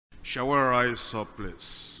Shall we rise up,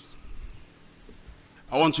 please?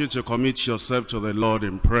 I want you to commit yourself to the Lord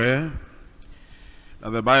in prayer,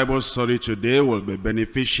 that the Bible study today will be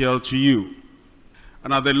beneficial to you,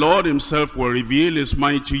 and that the Lord himself will reveal his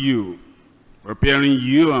mind to you, preparing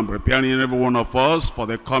you and preparing every one of us for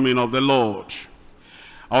the coming of the Lord.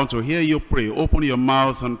 I want to hear you pray. Open your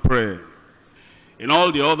mouth and pray. In all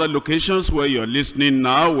the other locations where you're listening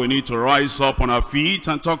now, we need to rise up on our feet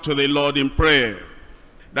and talk to the Lord in prayer,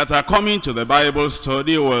 that our coming to the Bible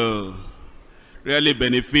study will really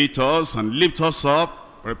benefit us and lift us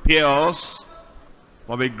up, prepare us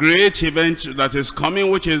for the great event that is coming,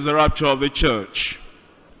 which is the rapture of the church.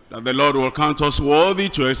 That the Lord will count us worthy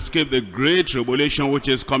to escape the great tribulation which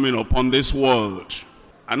is coming upon this world.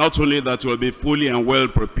 And not only that we'll be fully and well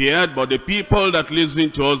prepared, but the people that listen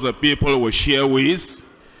to us, the people we share with,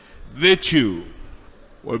 they too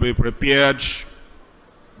will be prepared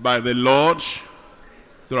by the Lord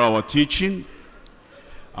through our teaching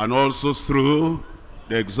and also through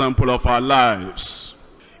the example of our lives.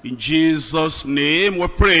 In Jesus' name we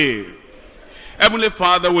pray. Heavenly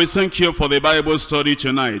Father, we thank you for the Bible study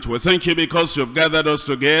tonight. We thank you because you've gathered us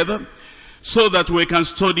together so that we can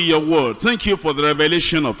study your word. Thank you for the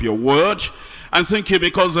revelation of your word. And thank you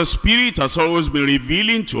because the Spirit has always been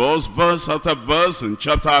revealing to us, verse after verse and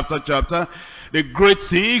chapter after chapter, the great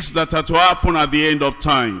things that are to happen at the end of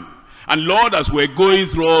time. And Lord, as we're going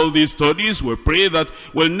through all these studies, we pray that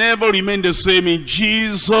we'll never remain the same in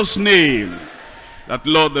Jesus' name. That,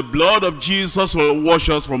 Lord, the blood of Jesus will wash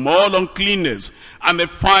us from all uncleanness, and the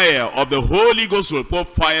fire of the Holy Ghost will pour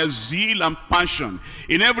fire, zeal, and passion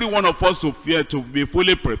in every one of us to be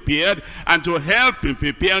fully prepared and to help in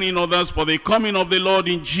preparing others for the coming of the Lord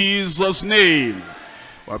in Jesus' name.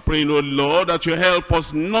 We're praying, oh Lord, that you help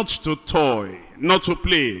us not to toy, not to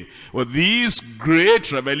play with these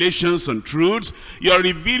great revelations and truths you are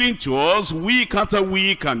revealing to us week after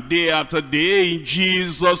week and day after day in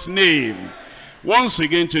Jesus' name. Once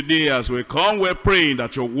again today as we come, we're praying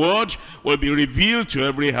that your word will be revealed to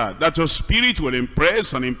every heart, that your Spirit will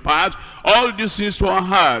impress and impart all these things to our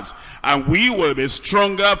hearts, and we will be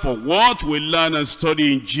stronger for what we learn and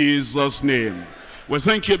study in Jesus' name. We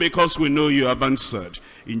thank you because we know you have answered.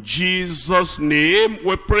 In Jesus' name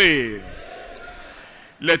we pray.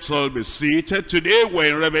 Let's all be seated. Today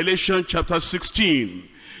we're in Revelation chapter 16.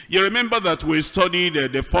 You remember that we studied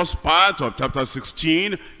the first part of chapter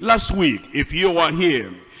 16 last week, if you were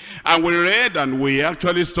here. And we read and we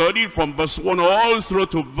actually studied from verse 1 all through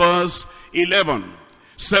to verse 11.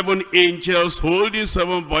 7 angels holding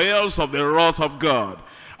 7 vials of the wrath of God.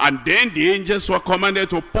 And then the angels were commanded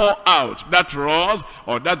to pour out that wrath,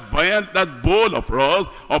 or that vial, that bowl of wrath,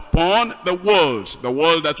 upon the world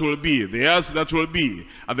that will be, the earth that will be,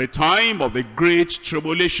 at the time of the great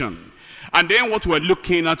tribulation. And then what we're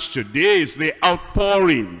looking at today is the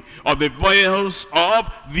outpouring of the vials of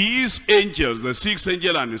these angels. The 6th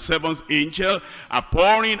angel and the 7th angel are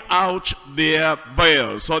pouring out their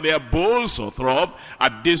vials, or their bowls of wrath.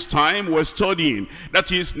 At this time we're studying.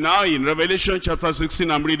 That is now in Revelation chapter 16.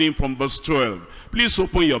 I'm reading from verse 12. Please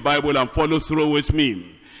open your Bible and follow through with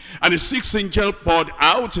me. And the 6th angel poured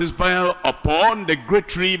out his vial upon the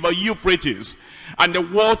great river Euphrates, and the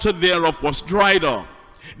water thereof was dried up,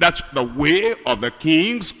 that the way of the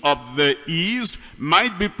kings of the east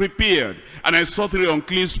might be prepared. And I saw 3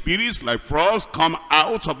 unclean spirits like frogs come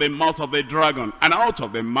out of the mouth of the dragon, and out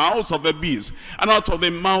of the mouth of the beast, and out of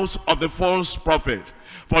the mouth of the false prophet.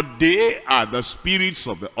 For they are the spirits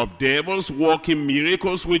of devils, working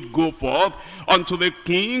miracles, which go forth unto the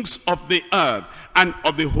kings of the earth and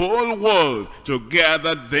of the whole world, to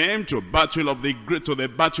gather them to the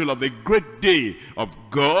battle of the great day of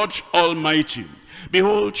God Almighty.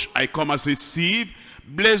 Behold, I come as a thief.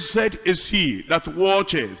 Blessed is he that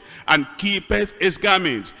watcheth and keepeth his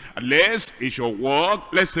garments, lest he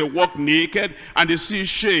walk naked, and they see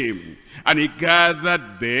shame. And he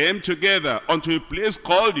gathered them together unto a place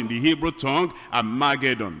called in the Hebrew tongue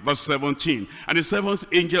Armageldon. Verse 17. And the 7th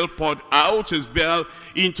angel poured out his vial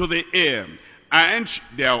into the air, and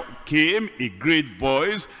there came a great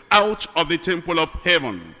voice out of the temple of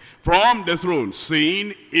heaven, from the throne,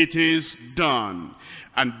 saying, It is done.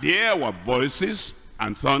 And there were voices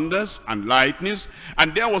and thunders and lightnings,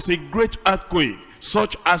 and there was a great earthquake,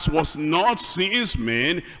 such as was not since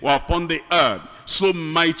men were upon the earth. So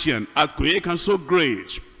mighty an earthquake and so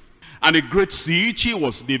great. And the great city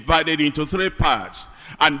was divided into 3 parts,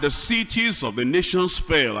 and the cities of the nations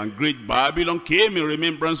fell, and great Babylon came in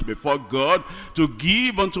remembrance before God, to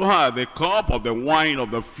give unto her the cup of the wine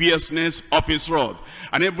of the fierceness of his wrath.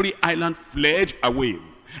 And every island fled away,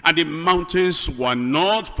 and the mountains were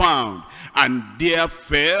not found. And there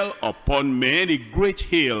fell upon men a great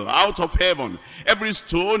hail out of heaven, every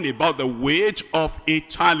stone about the weight of a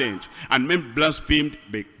talent. And men blasphemed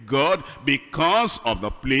God because of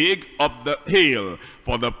the plague of the hail,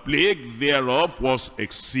 for the plague thereof was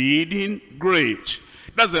exceeding great.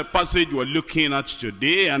 That's the passage we're looking at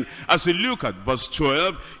today. And as you look at verse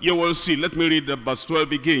 12, you will see, let me read the verse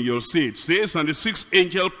 12 again. You'll see it says, and the sixth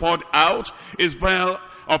angel poured out his vial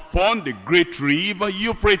upon the great river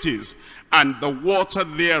Euphrates, and the water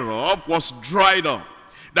thereof was dried up,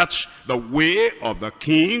 that the way of the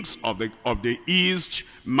kings of the east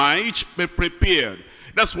might be prepared.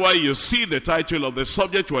 That's why you see the title of the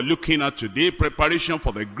subject we're looking at today, Preparation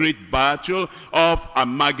for the Great Battle of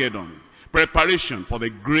Armageddon. Preparation for the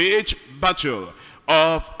great battle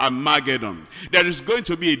of Armageddon. There is going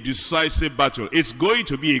to be a decisive battle. It's going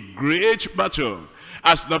to be a great battle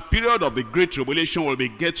as the period of the Great Tribulation will be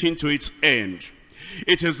getting to its end.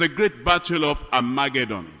 It is the great battle of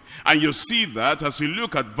Armageddon. And you see that as you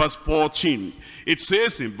look at verse 14. It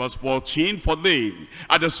says in verse 14, for they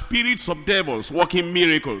are the spirits of devils working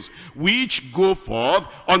miracles, which go forth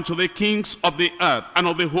unto the kings of the earth and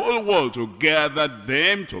of the whole world to gather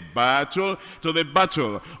them to the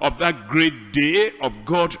battle of that great day of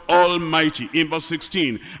God Almighty. In verse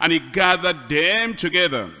 16, and he gathered them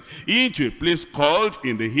together into a place called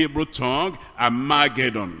in the Hebrew tongue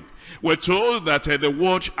Armageddon. We're told that the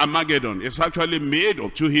word Armageddon is actually made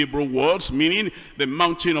of two Hebrew words, meaning the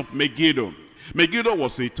mountain of Megiddo. Megiddo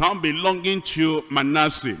was a town belonging to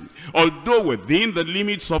Manasseh, although within the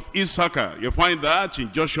limits of Issachar. You find that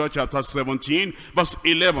in Joshua chapter 17, verse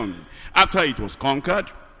 11. After it was conquered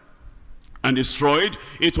and destroyed,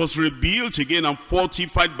 it was rebuilt again and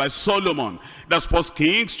fortified by Solomon. That's 1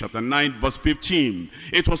 Kings chapter 9 verse 15.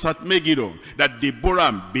 It was at Megiddo that Deborah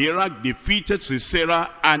and Barak defeated Sisera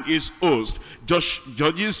and his host.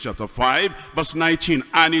 Judges chapter 5 verse 19.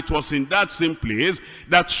 And it was in that same place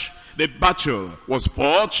that the battle was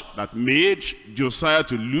fought that made Josiah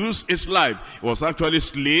to lose his life. He was actually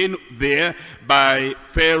slain there by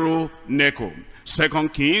Pharaoh Necho. 2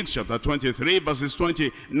 Kings chapter 23 verses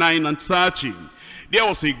 29 and 30. There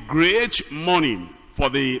was a great mourning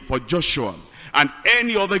for Joshua, and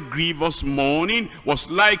any other grievous mourning was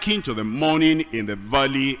likened to the mourning in the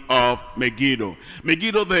valley of Megiddo.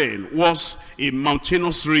 Megiddo then was a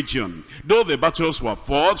mountainous region, though the battles were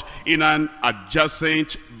fought in an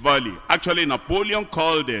adjacent valley. Actually, Napoleon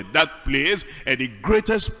called that place the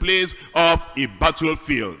greatest place of a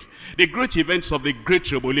battlefield. The great events of the Great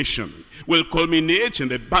Tribulation will culminate in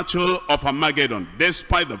the battle of Armageddon,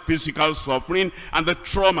 despite the physical suffering and the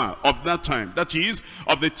trauma of that time. That is,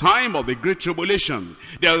 of the time of the Great Tribulation.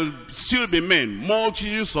 There will still be men,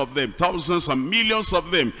 multitudes of them, thousands and millions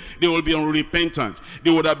of them. They will be unrepentant.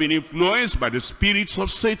 They would have been influenced by the spirits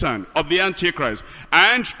of Satan, of the Antichrist,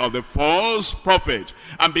 and of the false prophet.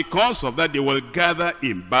 And because of that, they will gather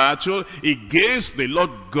in battle against the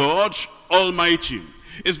Lord God Almighty.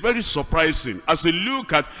 It's very surprising as you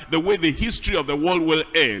look at the way the history of the world will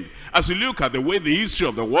end, as you look at the way the history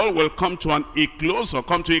of the world will come to a close or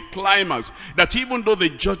come to a climax, that even though the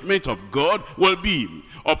judgment of God will be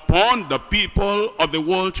upon the people of the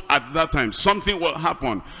world at that time, something will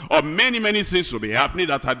happen, or many things will be happening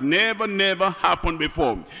that had never happened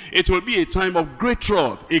before. It will be a time of great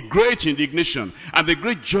wrath, a great indignation, and the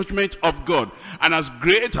great judgment of God. And as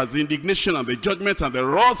great as the indignation and the judgment and the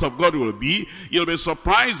wrath of God will be, you'll be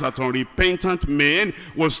surprised that unrepentant men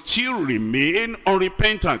will still remain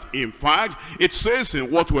unrepentant. In fact, it says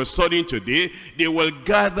in what we're studying today, they will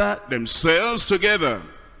gather themselves together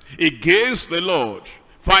against the Lord,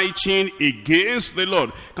 fighting against the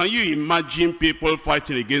Lord. Can you imagine people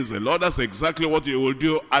fighting against the Lord? That's exactly what they will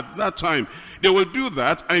do at that time. They will do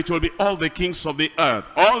that, and it will be all the kings of the earth,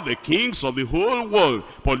 all the kings of the whole world,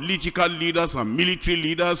 political leaders and military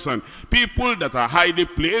leaders and people that are highly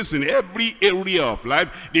placed in every area of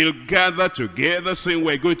life. They'll gather together saying,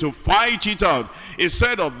 we're going to fight it out.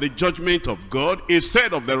 Instead of the judgment of God,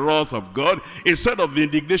 instead of the wrath of God, instead of the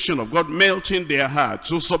indignation of God melting their heart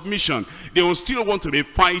to submission, they will still want to be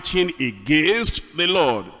fighting against the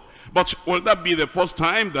Lord. But will that be the first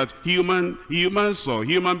time that humans or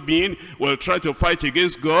human beings will try to fight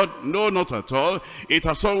against God? No, not at all. It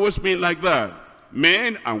has always been like that.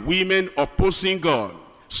 Men and women opposing God,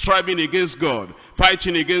 striving against God,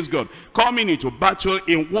 fighting against God, coming into battle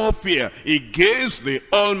in warfare against the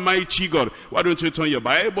Almighty God. Why don't you turn your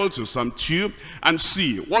Bible to Psalm 2 and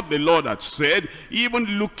see what the Lord had said, even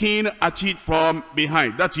looking at it from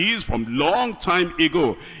behind. That is, from long time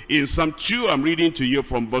ago. In Psalm 2, I'm reading to you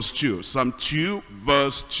from verse 2. Psalm 2,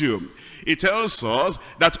 verse 2. It tells us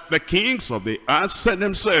that the kings of the earth set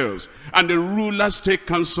themselves, and the rulers take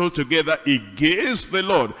counsel together against the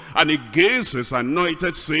Lord and against his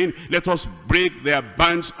anointed, saying, let us break their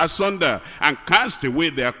bands asunder and cast away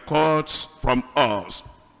their cords from us.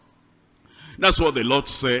 That's what the Lord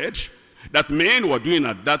said that men were doing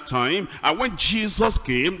at that time. And when Jesus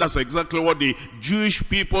came, that's exactly what the Jewish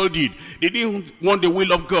people did. They didn't want the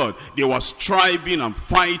will of God. They were striving and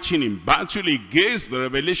fighting in battle against the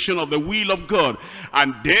revelation of the will of God.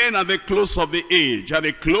 And then at the close of the age, at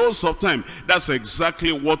the close of time, that's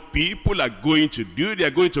exactly what people are going to do.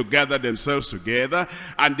 They're going to gather themselves together,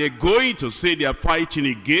 and they're going to say they are fighting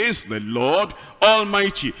against the Lord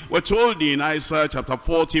Almighty. We're told in Isaiah chapter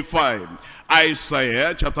 45,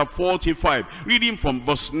 Isaiah chapter 45, reading from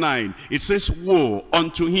verse 9, it says, woe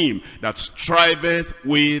unto him that striveth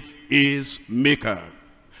with his maker.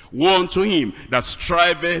 Woe unto him that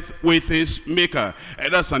striveth with his maker.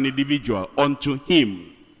 And that's an individual. Unto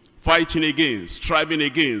him, fighting against, striving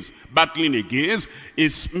against, battling against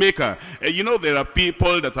his maker. You know, there are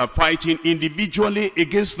people that are fighting individually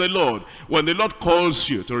against the Lord. When the Lord calls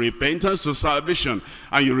you to repentance, to salvation,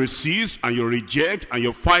 and you resist and you reject and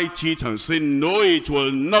you fight it and say, no, it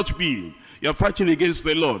will not be, you're fighting against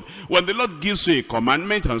the Lord. When the Lord gives you a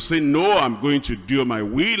commandment and say, no, I'm going to do my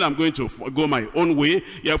will, I'm going to go my own way,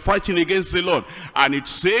 you're fighting against the Lord. And it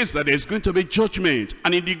says that there's going to be judgment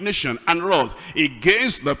and indignation and wrath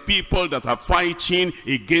against the people that are fighting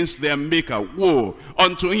against their maker. Woe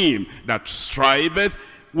unto him that striveth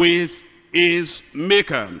with his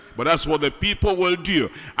maker. But that's what the people will do.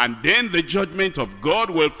 And then the judgment of God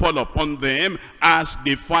will fall upon them as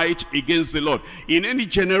they fight against the Lord. In any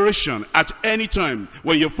generation, at any time,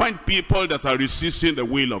 when you find people that are resisting the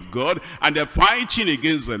will of God and they're fighting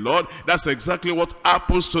against the Lord, that's exactly what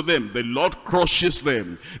happens to them. The Lord crushes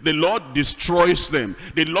them. The Lord destroys them.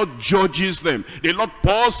 The Lord judges them. The Lord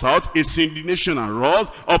pours out his indignation and wrath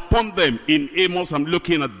upon them. In Amos, I'm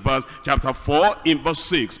looking at chapter 4 in verse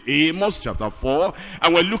 6. Amos chapter 4,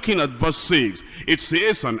 and we're looking at verse 6. It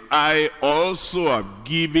says, and I also have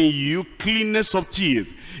given you cleanness of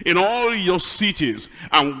teeth in all your cities,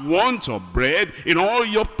 and want of bread in all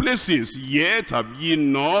your places, yet have ye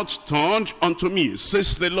not turned unto me,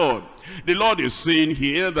 says the Lord. The Lord is saying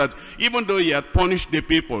here that even though he had punished the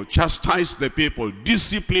people, chastised the people,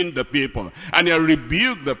 disciplined the people, and he had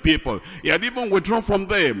rebuked the people, he had even withdrawn from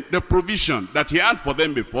them the provision that he had for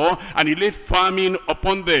them before, and he laid famine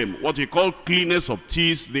upon them. What he called cleanness of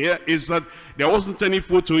teeth there is that there wasn't any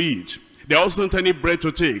food to eat. There wasn't any bread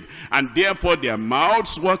to take, and therefore their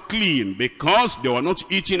mouths were clean because they were not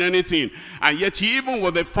eating anything. And yet even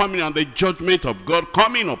with the famine and the judgment of God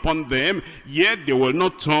coming upon them, yet they will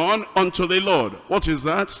not turn unto the Lord. What is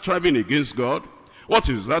that? Striving against God. What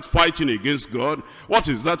is that? Fighting against God. What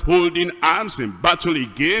is that? Holding arms in battle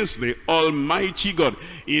against the Almighty God.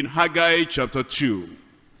 In Haggai chapter 2.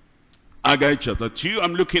 Haggai chapter 2,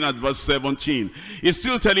 I'm looking at verse 17. It's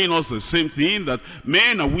still telling us the same thing, that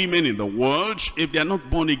men and women in the world, if they are not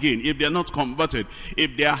born again, if they are not converted,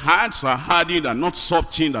 if their hearts are hardened and not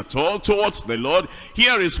softened at all towards the Lord,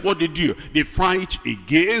 here is what they do. They fight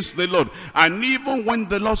against the Lord. And even when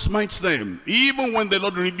the Lord smites them, even when the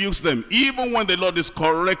Lord rebukes them, even when the Lord is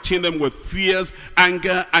correcting them with fears,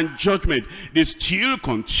 anger, and judgment, they still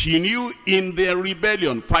continue in their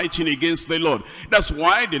rebellion, fighting against the Lord. That's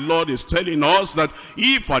why the Lord is telling us that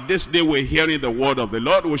if at this day we're hearing the word of the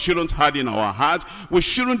Lord, we shouldn't harden our heart. We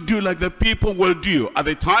shouldn't do like the people will do at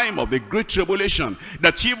the time of the great tribulation,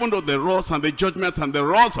 that even though the wrath and the judgment and the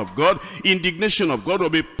wrath of God, indignation of God will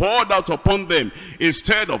be poured out upon them,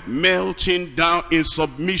 instead of melting down in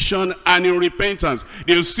submission and in repentance,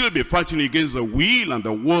 they'll still be fighting against the will and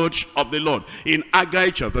the word of the Lord. In Haggai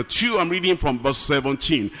chapter 2, I'm reading from verse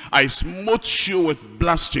 17. I smote you with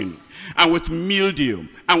blasting, and with mildew,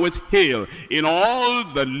 and with hail, in all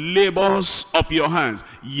the labors of your hands.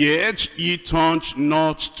 Yet ye turned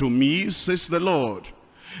not to me, says the Lord.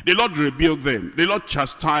 The Lord rebuked them. The Lord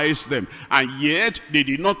chastised them. And yet they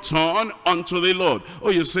did not turn unto the Lord. Oh,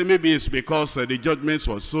 you say maybe it's because the judgments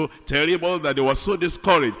were so terrible that they were so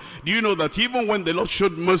discouraged. Do you know that even when the Lord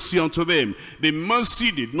showed mercy unto them, the mercy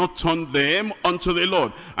did not turn them unto the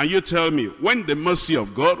Lord? And you tell me, when the mercy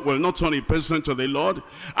of God will not turn a person to the Lord,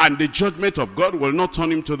 and the judgment of God will not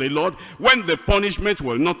turn him to the Lord, when the punishment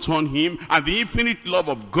will not turn him, and the infinite love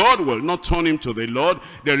of God will not turn him to the Lord,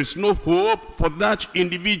 there is no hope for that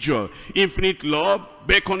individual. individual, infinite love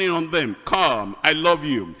beckoning on them, come, I love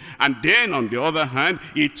you. And then on the other hand,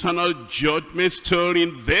 eternal judgment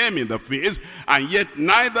staring them in the face, and yet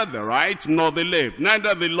neither the right nor the left,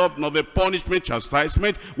 neither the love nor the punishment,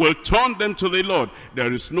 chastisement will turn them to the Lord.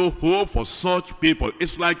 There is no hope for such people.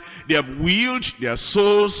 It's like they have willed their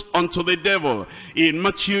souls unto the devil. In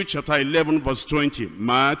Matthew chapter 11 verse 20,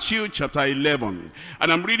 Matthew chapter 11,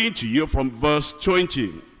 and I'm reading to you from verse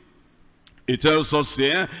 20. It tells us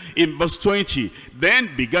here in verse 20, then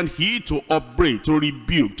began he to upbraid, to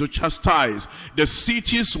rebuke, to chastise the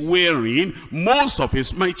cities wherein most of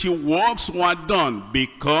his mighty works were done,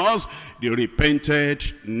 because they repented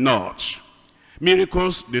not.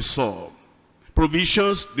 Miracles they saw,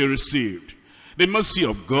 provisions they received, the mercy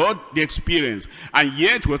of God they experienced, and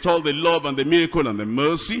yet with all the love and the miracle and the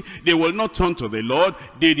mercy, they will not turn to the Lord.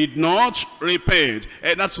 They did not repent.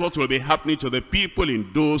 And that's what will be happening to the people in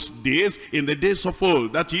those days, in the days of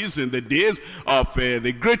old. That is, in the days of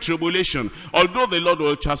the great tribulation. Although the Lord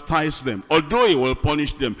will chastise them, although he will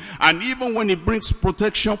punish them, and even when he brings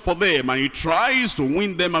protection for them and he tries to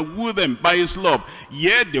win them and woo them by his love,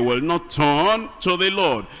 yet they will not turn to the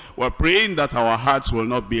Lord. We're praying that our hearts will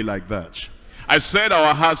not be like that. I said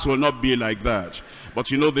our hearts will not be like that. But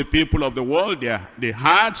you know, the people of the world, the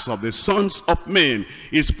hearts of the sons of men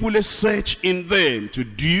is fully set in them to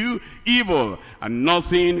do evil, and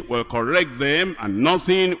nothing will correct them and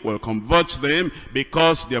nothing will convert them,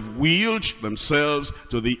 because they have willed themselves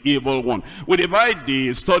to the evil one. We divide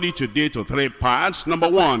the study today to three parts. Number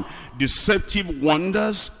one, deceptive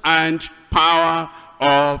wonders and power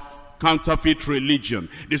of counterfeit religion.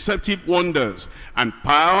 Deceptive wonders and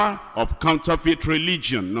power of counterfeit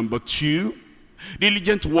religion. Number two,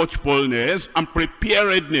 diligent watchfulness and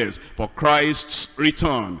preparedness for Christ's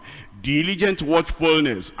return. Diligent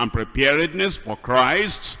watchfulness and preparedness for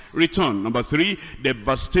Christ's return. Number three,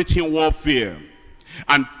 devastating warfare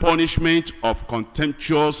and punishment of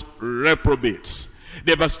contemptuous reprobates.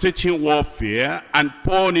 Devastating warfare and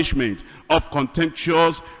punishment of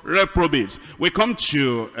contemptuous reprobates. We come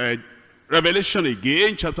to Revelation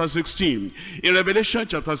again, chapter 16. In Revelation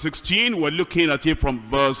chapter 16, we're looking at it from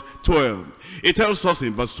verse 12. It tells us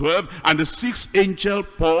in verse 12, and the sixth angel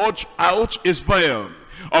poured out his vial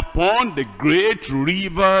upon the great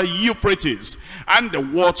river Euphrates, and the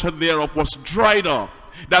water thereof was dried up,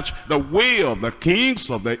 that the way of the kings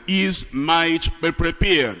of the east might be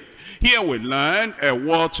prepared. Here we learn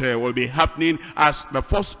what will be happening as the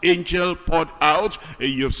first angel poured out.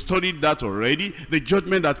 You've studied that already. The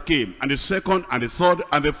judgment that came, and the second, and the third,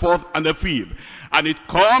 and the fourth, and the fifth. And it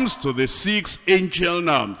comes to the sixth angel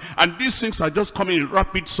now. And these things are just coming in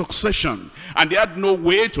rapid succession. And they had no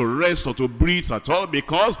way to rest or to breathe at all,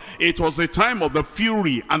 because it was the time of the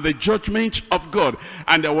fury and the judgment of God.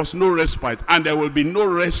 And there was no respite, and there will be no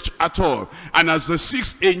rest at all. And as the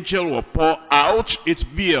sixth angel will pour out its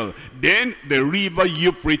vial, then the river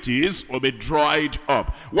Euphrates will be dried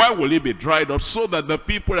up. Why will it be dried up? So that the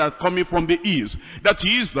people that are coming from the east, that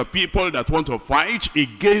is, the people that want to fight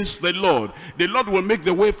against the Lord will make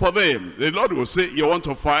the way for them. The Lord will say, you want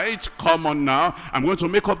to fight? Come on now. I'm going to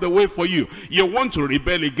make up the way for you. You want to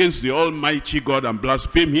rebel against the Almighty God and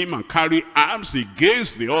blaspheme him and carry arms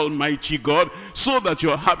against the Almighty God so that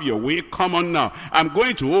you'll have your way? Come on now. I'm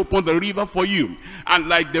going to open the river for you. And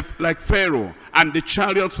like Pharaoh and the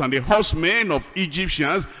chariots and the horsemen of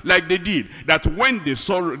Egyptians, like they did, that when they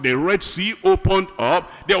saw the Red Sea opened up,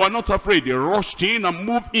 they were not afraid. They rushed in and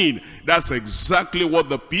moved in. That's exactly what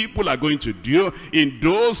the people are going to do in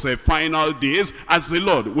those final days, as the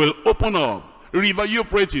Lord will open up river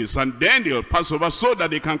Euphrates, and then they'll pass over so that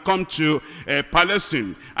they can come to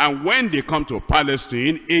Palestine. And when they come to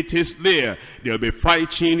Palestine, it is there they'll be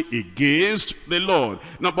fighting against the Lord.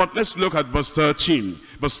 Now, but let's look at verse 13.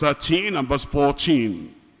 Verse 13 and verse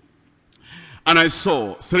 14. And I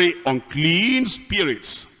saw three unclean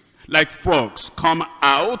spirits like frogs come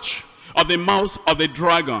out of the mouth of the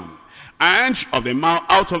dragon, and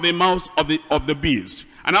out of the mouth of the beast,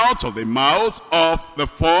 and out of the mouth of the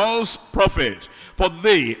false prophet. For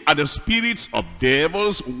they are the spirits of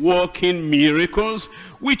devils working miracles,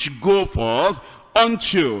 which go forth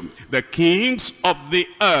unto the kings of the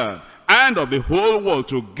earth and of the whole world,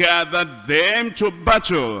 to gather them to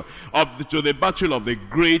battle, to the battle of the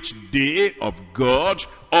great day of God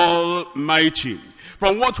Almighty.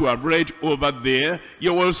 From what we have read over there,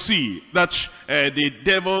 you will see that the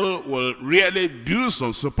devil will really do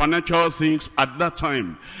some supernatural things at that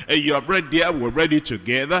time. You have read there, we've read it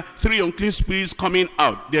together. 3 unclean spirits coming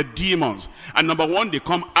out. They're demons. And number 1, they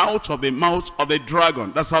come out of the mouth of the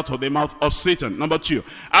dragon. That's out of the mouth of Satan. Number 2,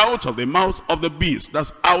 out of the mouth of the beast.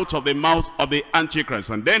 That's out of the mouth of the Antichrist.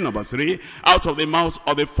 And then number 3, out of the mouth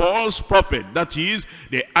of the false prophet. That is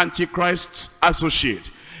the Antichrist's associate.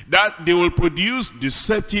 That they will produce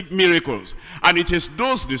deceptive miracles. And it is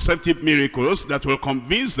those deceptive miracles that will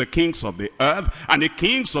convince the kings of the earth and the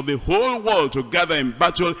kings of the whole world to gather in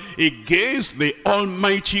battle against the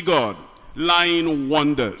Almighty God. Lying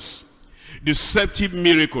wonders, deceptive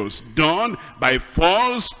miracles done by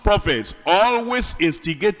false prophets always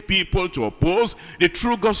instigate people to oppose the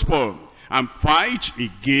true gospel and fight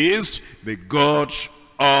against the God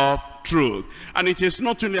of truth. And it is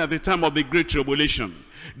not only at the time of the Great Tribulation.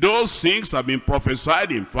 Those things have been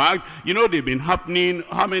prophesied. In fact, you know, they've been happening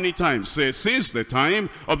how many times? Since the time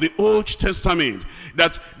of the Old Testament.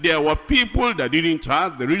 That there were people that didn't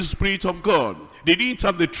have the real Spirit of God. They didn't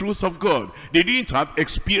have the truth of God. They didn't have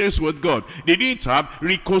experience with God. They didn't have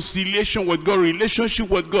reconciliation with God, relationship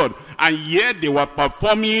with God. And yet they were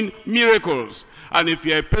performing miracles. And if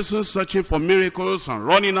you're a person searching for miracles and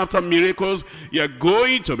running after miracles, you're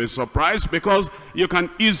going to be surprised because you can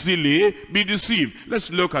easily be deceived. Let's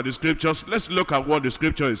look at the scriptures. Let's look at what the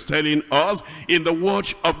scripture is telling us in the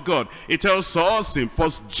word of God. It tells us in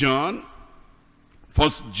 1 John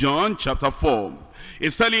chapter 4.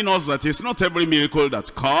 It's telling us that it's not every miracle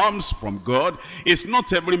that comes from God. It's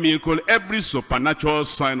not every miracle, every supernatural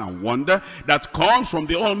sign and wonder that comes from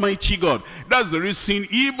the Almighty God. That's the reason,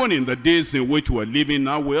 even in the days in which we're living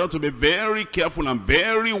now, we ought to be very careful and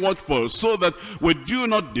very watchful so that we do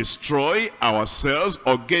not destroy ourselves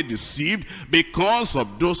or get deceived because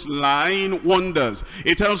of those lying wonders.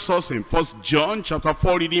 It tells us in 1 John chapter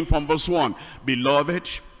 4, reading from verse 1, Beloved,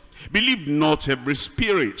 believe not every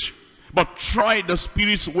spirit, but try the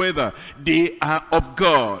spirits whether they are of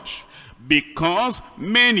God, because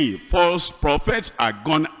many false prophets are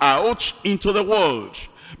gone out into the world.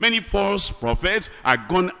 Many false prophets are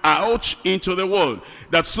gone out into the world.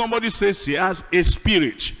 That somebody says he has a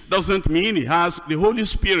spirit doesn't mean he has the Holy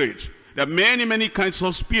Spirit. There are many, many kinds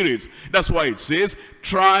of spirits. That's why it says,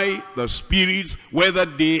 try the spirits whether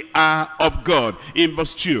they are of God. In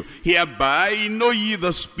verse 2, hereby know ye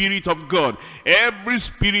the Spirit of God. Every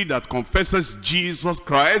spirit that confesses Jesus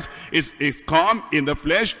Christ is come in the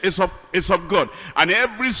flesh is of God. And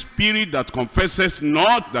every spirit that confesses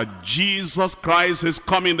not that Jesus Christ is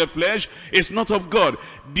come in the flesh is not of God.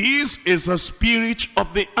 This is the spirit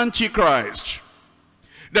of the Antichrist.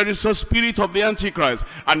 There is a spirit of the Antichrist.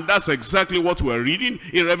 And that's exactly what we're reading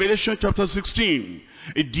in Revelation chapter 16.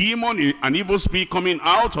 A demon, an evil spirit coming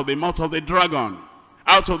out of the mouth of the dragon,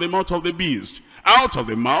 out of the mouth of the beast, out of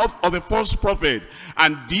the mouth of the false prophet.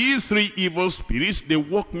 And these 3 evil spirits, they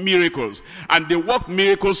work miracles. And they work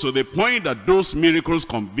miracles to the point that those miracles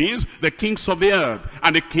convince the kings of the earth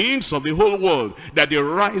and the kings of the whole world that they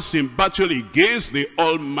rise in battle against the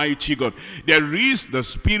Almighty God. There is the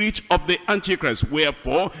spirit of the Antichrist.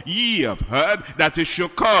 Wherefore ye have heard that it shall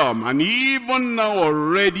come, and even now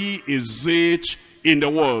already is it in the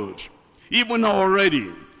world. Even now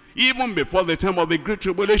already, even before the time of the Great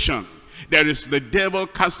Tribulation, there is the devil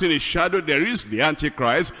casting a shadow. There is the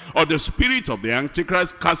Antichrist, or the spirit of the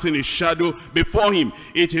Antichrist casting a shadow before him.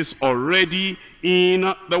 It is already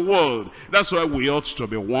in the world. That's why we ought to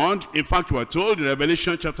be warned. In fact, we are told in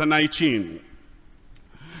Revelation chapter 19.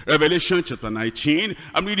 Revelation chapter 19,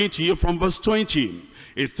 I'm reading to you from verse 20.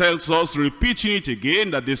 It tells us, repeating it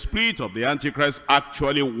again, that the spirit of the Antichrist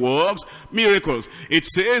actually works miracles. It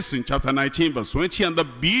says in chapter 19 verse 20, and the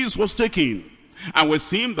beast was taken, and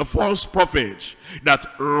with him the false prophet that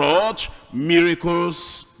wrought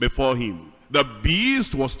miracles before him. The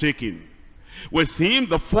beast was taken. With him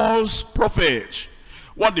the false prophet.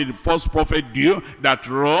 What did the false prophet do? That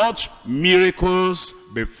wrought miracles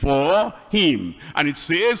before him. And it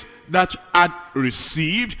says that had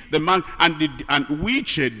received the mark, and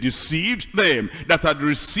which had deceived them that had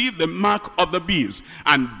received the mark of the beast,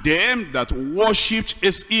 and them that worshipped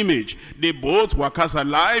his image. They both were cast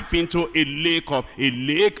alive into a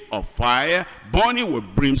lake of fire, burning with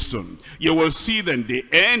brimstone. You will see then the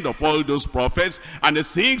end of all those prophets and the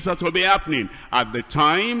things that will be happening at the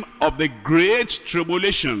time of the Great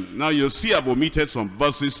Tribulation. Now you'll see I've omitted some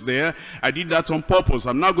verses there. I did that on purpose.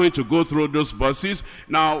 I'm not going to go through those verses.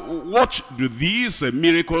 Now, what do these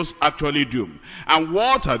miracles actually do? And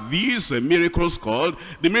what are these miracles called?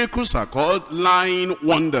 The miracles are called lying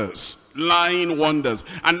wonders. lying wonders.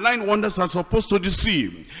 And lying wonders are supposed to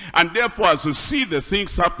deceive. And therefore, as you see the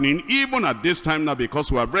things happening, even at this time now,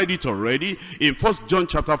 because we have read it already in 1 John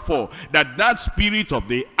chapter 4, that spirit of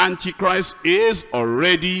the Antichrist is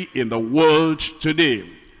already in the world today.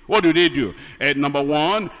 What do? Number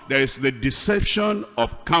one, there is the deception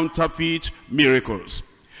of counterfeit miracles.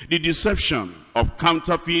 The deception of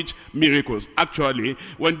counterfeit miracles. Actually,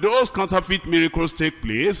 when those counterfeit miracles take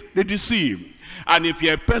place, they deceive. And if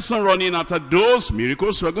you're a person running after those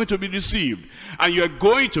miracles, you're going to be deceived. And you're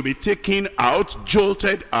going to be taken out,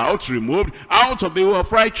 jolted out, removed out of the way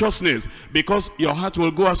of righteousness, because your heart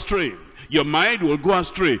will go astray. Your mind will go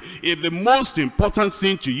astray. If the most important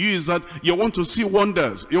thing to you is that you want to see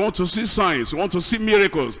wonders, you want to see signs, you want to see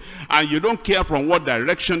miracles, and you don't care from what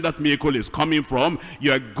direction that miracle is coming from,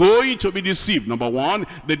 you are going to be deceived. Number one,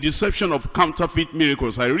 the deception of counterfeit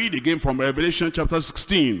miracles. I read again from Revelation chapter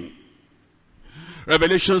 16.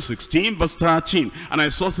 Revelation 16 verse 13. And I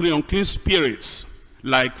saw 3 unclean spirits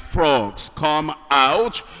like frogs come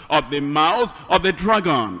out of the mouth of the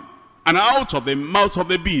dragon, and out of the mouth of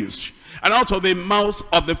the beast, and out of the mouth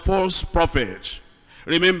of the false prophet.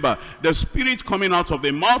 Remember, the spirit coming out of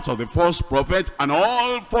the mouth of the false prophet, and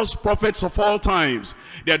all false prophets of all times,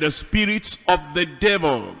 they are the spirits of the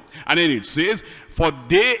devil. And then it says, for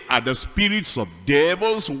they are the spirits of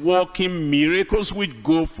devils working miracles which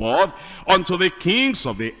go forth unto the kings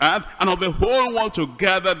of the earth and of the whole world, to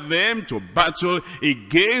gather them to battle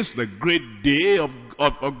against the great day of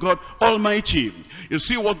God Almighty. You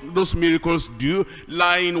see what those miracles do?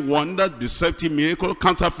 Lying wonder, deceptive miracle,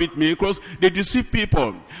 counterfeit miracles. They deceive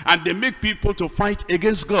people, and they make people to fight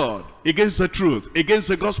against God, against the truth, against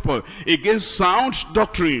the gospel, against sound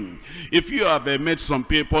doctrine. If you have met some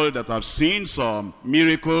people that have seen some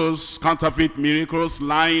miracles, counterfeit miracles,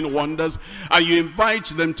 lying wonders, and you invite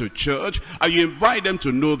them to church, and you invite them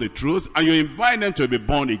to know the truth, and you invite them to be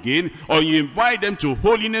born again, or you invite them to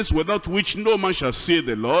holiness without which no man shall see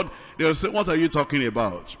the Lord, they'll say, what are you talking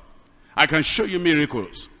about? I can show you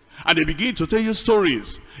miracles. And they begin to tell you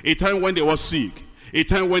stories. A time when they were sick, a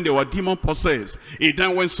time when they were demon possessed, a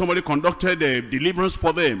time when somebody conducted a deliverance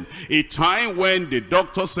for them, a time when the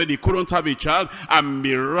doctor said he couldn't have a child, and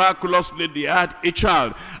miraculously they had a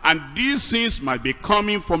child. And these things might be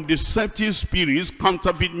coming from deceptive spirits,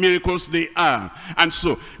 counterfeit miracles they are. And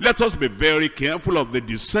so let us be very careful of the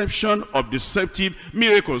deception of deceptive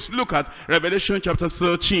miracles. Look at Revelation chapter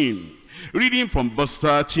 13. Reading from verse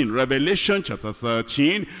 13, Revelation chapter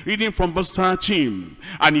 13, reading from verse 13.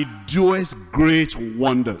 And he doeth great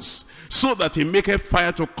wonders, so that he maketh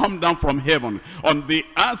fire to come down from heaven on the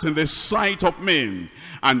earth in the sight of men,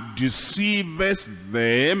 and deceiveth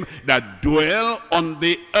them that dwell on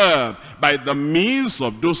the earth by the means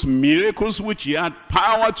of those miracles which he had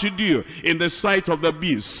power to do in the sight of the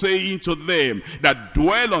beast, saying to them that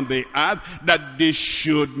dwell on the earth, that they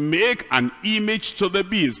should make an image to the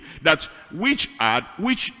beast, that which had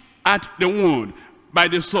the wound by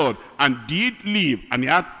the sword, and did live, and he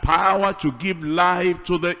had power to give life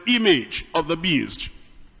to the image of the beast.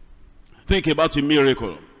 Think about a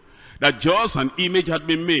miracle. That just an image had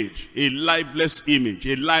been made, a lifeless image,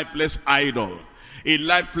 a lifeless idol, a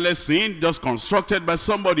lifeless thing just constructed by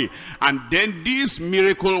somebody. And then this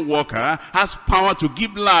miracle worker has power to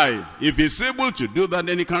give life. If he's able to do that,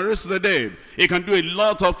 then he can raise the dead. He can do a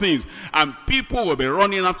lot of things. And people will be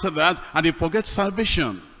running after that, and they forget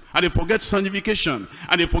salvation. And they forget sanctification,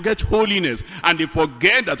 and they forget holiness, and they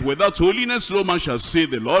forget that without holiness no man shall see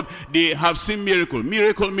the Lord. They have seen miracle,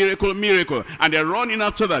 miracle, miracle, miracle, and they're running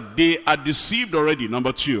after that. They are deceived already.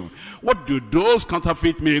 Number two, what do those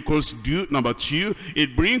counterfeit miracles do? Number two,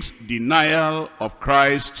 it brings denial of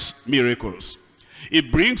Christ's miracles. It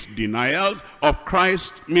brings denials of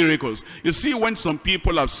Christ's miracles. You see, when some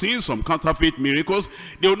people have seen some counterfeit miracles,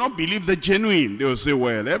 they will not believe the genuine. They will say,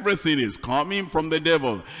 well, everything is coming from the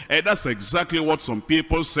devil. And that's exactly what some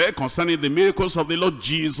people say concerning the miracles of the Lord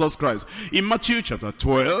Jesus Christ. In Matthew chapter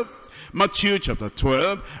 12,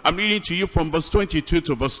 I'm reading to you from verse 22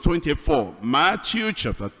 to verse 24. Matthew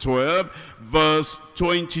chapter 12, verse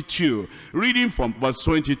 22. Reading from verse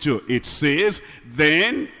 22, it says,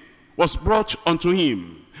 then was brought unto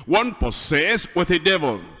him one possessed with a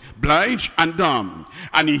devil, blind and dumb,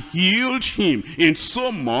 and he healed him, in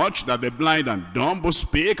so much that the blind and dumb both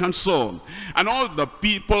spake and saw. And all the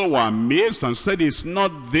people were amazed, and said, is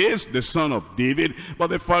not this the son of David? But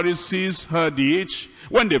the Pharisees heard it.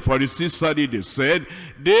 When the Pharisees heard it, they said,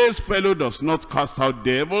 this fellow does not cast out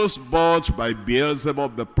devils, but by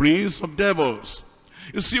Beelzebub, the prince of devils.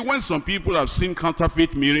 You see, when some people have seen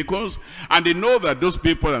counterfeit miracles, and they know that those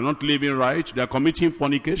people are not living right, they are committing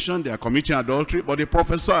fornication, they are committing adultery, but they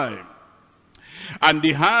prophesy. And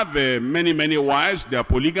they have many wives, they are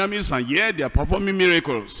polygamists, and yet they are performing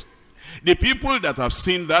miracles. The people that have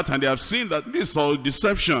seen that, and they have seen that this is all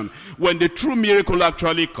deception. When the true miracle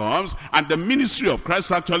actually comes, and the ministry of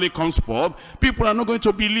Christ actually comes forth, people are not going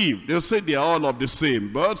to believe. They'll say they are all of the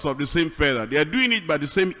same, birds of the same feather. They are doing it by the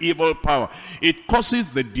same evil power. It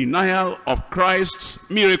causes the denial of Christ's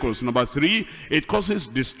miracles. Number 3, it causes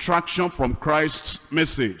distraction from Christ's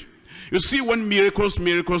message. You see, when miracles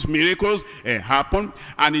happen,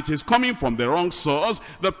 and it is coming from the wrong source,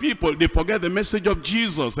 the people, they forget the message of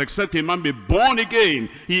Jesus. Except a man be born again,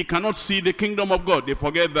 he cannot see the kingdom of God. They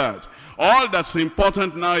forget that. All that's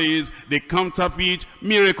important now is the counterfeit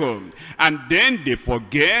miracle. And then they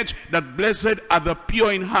forget that blessed are the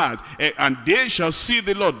pure in heart, and they shall see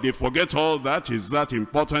the Lord. They forget all that. Is that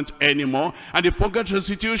important anymore? And they forget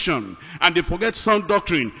restitution. And they forget sound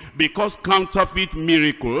doctrine. Because counterfeit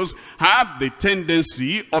miracles have the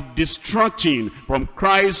tendency of distracting from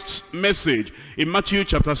Christ's message. In Matthew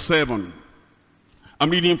chapter 7, I'm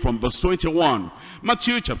reading from verse 21.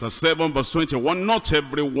 Matthew chapter 7 verse 21, not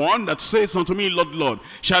everyone that says unto me, Lord, Lord,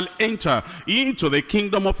 shall enter into the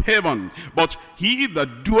kingdom of heaven, but he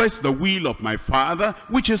that doeth the will of my Father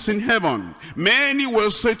which is in heaven. Many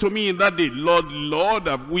will say to me in that day, Lord, Lord,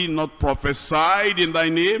 have we not prophesied in thy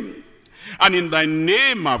name? And in thy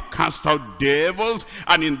name I've cast out devils,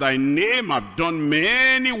 and in thy name I've done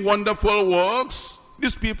many wonderful works.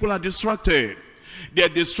 These people are distracted. They are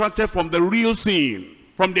distracted from the real thing,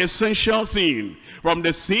 from the essential thing, from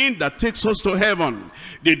the thing that takes us to heaven.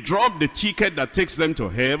 They drop the ticket that takes them to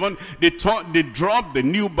heaven. They drop the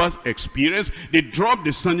new birth experience. They drop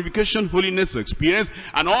the sanctification, holiness experience.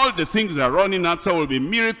 And all the things they're running after will be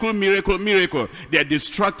miracle, miracle, miracle. They're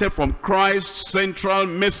distracted from Christ's central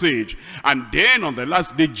message. And then on the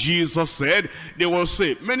last day, Jesus said, they will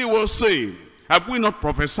say, many will say, have we not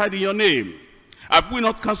prophesied in your name? Have we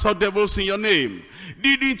not cast out devils in your name?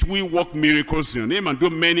 Didn't we work miracles in your name and do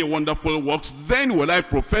many wonderful works? Then will I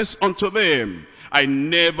profess unto them, I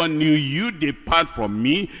never knew you. Depart from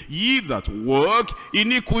me, ye that work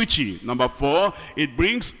iniquity. Number 4, it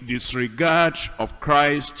brings disregard of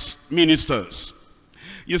Christ's ministers.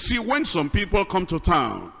 You see, when some people come to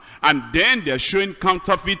town, and then they're showing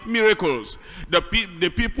counterfeit miracles, the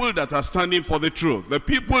people that are standing for the truth, the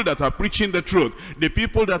people that are preaching the truth, the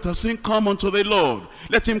people that are saying, come unto the Lord,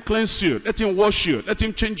 let him cleanse you, let him wash you, let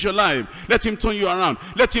him change your life, let him turn you around,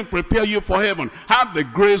 let him prepare you for heaven, have the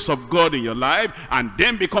grace of God in your life, and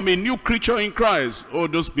then become a new creature in Christ. Oh,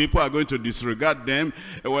 those people are going to disregard them.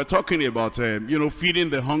 We're talking about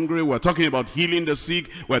feeding the hungry, we're talking about healing the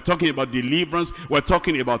sick, we're talking about deliverance, we're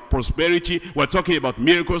talking about prosperity, we're talking about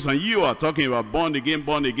miracles, and you are talking about born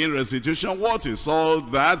again restitution. What is all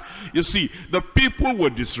that? You see, the people will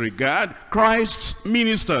disregard Christ's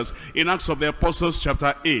ministers. In Acts of the Apostles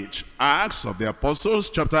chapter 8, Acts of the Apostles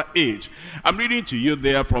chapter 8, I'm reading to you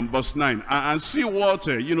there from verse 9, and see what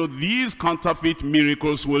these counterfeit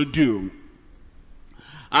miracles will do.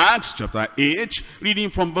 Acts chapter 8, reading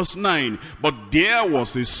from verse 9, but there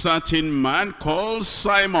was a certain man called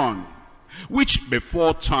Simon, which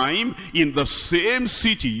before time in the same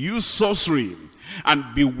city used sorcery, and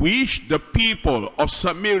bewitched the people of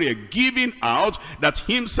Samaria, giving out that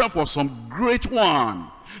himself was some great one,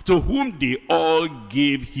 to whom they all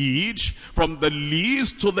gave heed, from the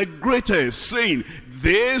least to the greatest, saying,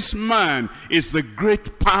 this man is the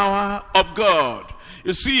great power of God.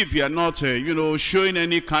 You see, if you are not, showing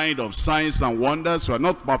any kind of signs and wonders, you are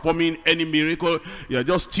not performing any miracle, you are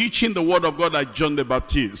just teaching the word of God like John the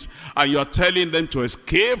Baptist. And you are telling them to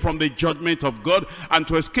escape from the judgment of God and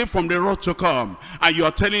to escape from the wrath to come. And you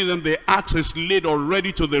are telling them the axe is laid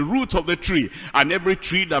already to the root of the tree. And every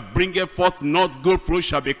tree that bringeth forth not good fruit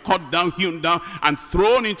shall be cut down, hewn down, and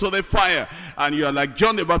thrown into the fire. And you are like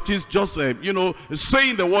John the Baptist, just,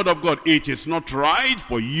 saying the word of God. It is not right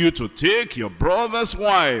for you to take your brother's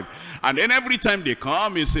wife. And then every time they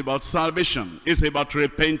come, it's about salvation, it's about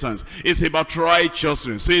repentance, it's about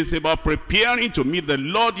righteousness, it's about preparing to meet the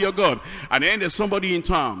Lord your God. And then there's somebody in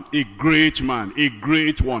town, a great man, a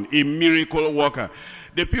great one, a miracle worker.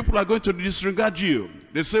 The people are going to disregard you.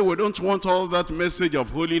 They say, we don't want all that message of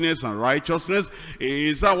holiness and righteousness.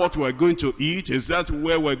 Is that what we're going to eat? Is that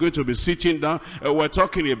where we're going to be sitting down? We're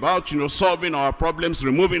talking about, solving our problems,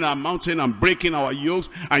 removing our mountain and breaking our yokes.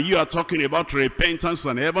 And you are talking about repentance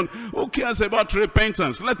and heaven. Who cares about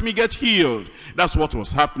repentance? Let me get healed. That's what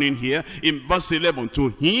was happening here in verse 11. To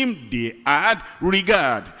him they had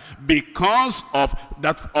regard. because of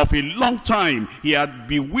that, of a long time, he had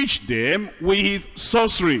bewitched them with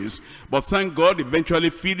sorceries. But thank God, eventually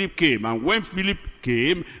Philip came. And when Philip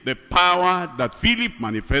came, the power that Philip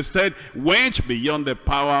manifested went beyond the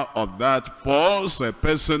power of that false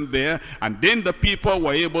person there. And then the people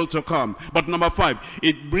were able to come. But number 5,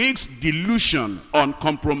 it brings delusion on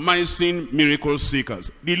compromising miracle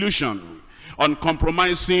seekers. Delusion.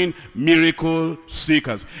 Uncompromising miracle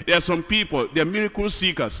seekers. There are some people, they're miracle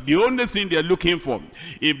seekers. The only thing they're looking for,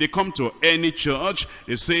 if they come to any church,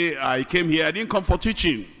 they say, I came here, I didn't come for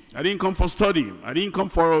teaching, I didn't come for studying, I didn't come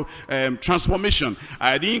for transformation,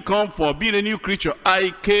 I didn't come for being a new creature,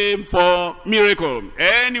 I came for miracle.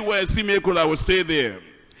 Anywhere I see miracle, I will stay there.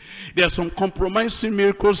 There are some compromising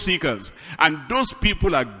miracle seekers, and those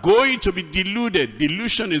people are going to be deluded.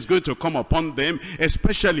 Delusion is going to come upon them,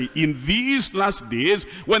 especially in these last days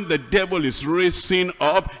when the devil is raising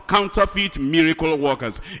up counterfeit miracle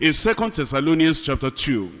workers. In 2 Thessalonians chapter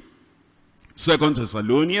 2, 2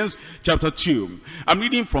 Thessalonians chapter 2, I'm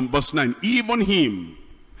reading from verse 9. Even him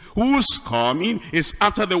whose coming is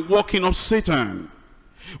after the working of Satan,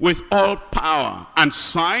 with all power and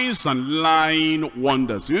signs and lying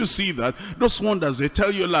wonders. You see that? Those wonders, they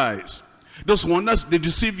tell you lies. Those wonders, they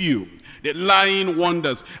deceive you. The lying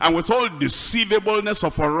wonders, and with all deceivableness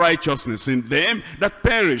of unrighteousness in them that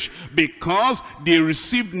perish, because they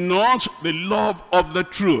received not the love of the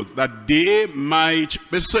truth, that they might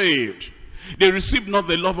be saved. They received not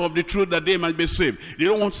the love of the truth, that they might be saved. They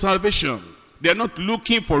don't want salvation. They're not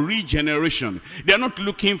looking for regeneration. They're not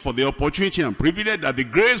looking for the opportunity and privilege that the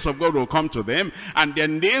grace of God will come to them and their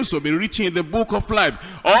names will be written in the book of life.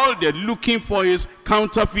 All they're looking for is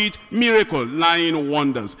counterfeit miracle, lying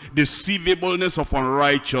wonders, deceivableness of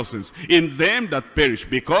unrighteousness in them that perish,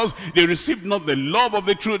 because they received not the love of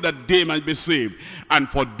the truth, that they might be saved. And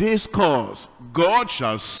for this cause God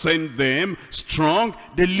shall send them strong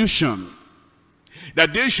delusion,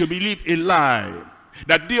 that they should believe a lie,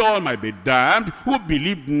 that they all might be damned who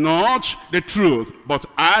believed not the truth, but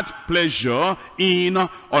had pleasure in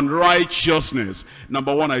unrighteousness.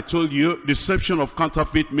 Number 1, I told you, deception of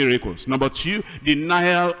counterfeit miracles. Number 2,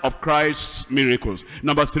 denial of Christ's miracles.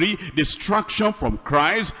 Number 3, distraction from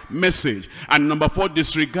Christ's message. And number 4,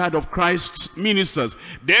 disregard of Christ's ministers.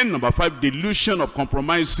 Then number 5, delusion of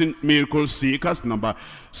compromising miracle seekers. Number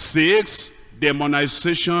 6,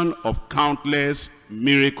 demonization of countless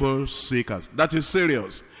miracle seekers. That is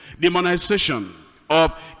serious. Demonization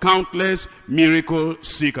of countless miracle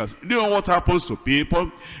seekers. Do you know what happens to people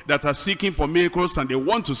that are seeking for miracles and they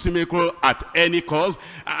want to see miracle at any cost,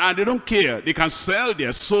 and they don't care? They can sell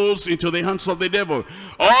their souls into the hands of the devil.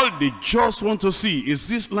 All they just want to see is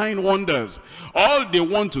these lying wonders. All they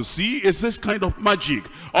want to see is this kind of magic.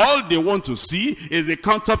 All they want to see is the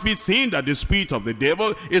counterfeit thing that the spirit of the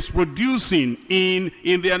devil is producing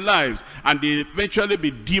in their lives. And they eventually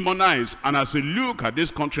be demonized. And as you look at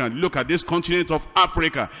this country and look at this continent of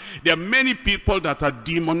Africa, there are many people that are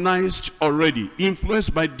demonized already,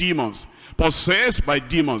 influenced by demons, possessed by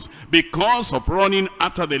demons, because of running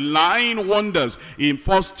after the lying wonders. In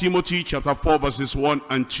 1 Timothy chapter 4 verses 1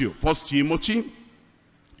 and 2. 1 Timothy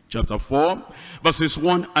chapter 4 verses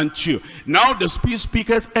 1 and 2. Now the Spirit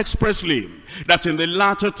speaketh expressly, that in the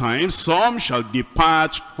latter times some shall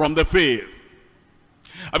depart from the faith.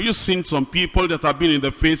 Have you seen some people that have been in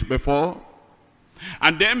the faith before,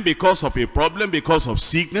 and then because of a problem, because of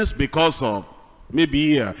sickness, because of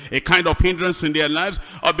maybe a kind of hindrance in their lives,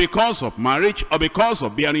 or because of marriage, or because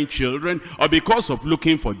of bearing children, or because of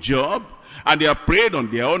looking for job, and they have prayed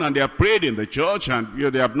on their own, and they have prayed in the church, and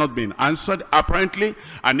they have not been answered apparently,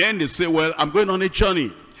 and then they say, well, I'm going on a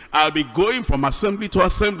journey. I'll be going from assembly to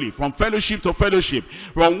assembly, from fellowship to fellowship,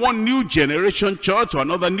 from one new generation church to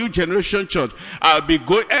another new generation church. I'll be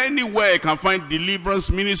going anywhere I can find deliverance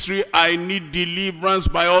ministry. I need deliverance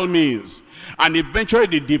by all means. And eventually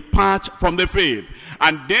they depart from the faith,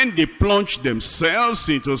 and then they plunge themselves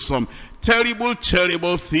into some terrible,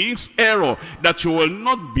 terrible things, error, that you will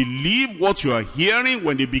not believe what you are hearing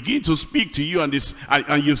when they begin to speak to you, and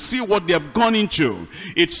you see what they have gone into.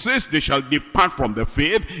 It says they shall depart from the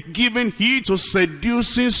faith, giving heed to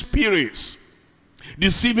seducing spirits,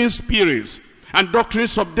 deceiving spirits, and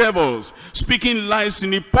doctrines of devils, speaking lies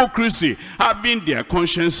in hypocrisy, having their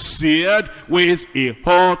conscience seared with a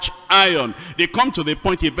hot iron. They come to the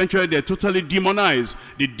point eventually they're totally demonized.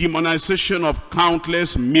 The demonization of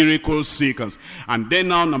countless miracle seekers. And then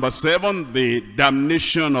now number 7, the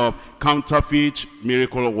damnation of counterfeit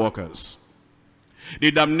miracle workers.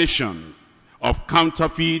 The damnation of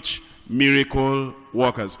counterfeit miracle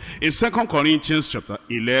workers. In 2 Corinthians chapter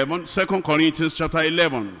 11, 2 Corinthians chapter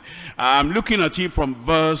 11, I'm looking at it from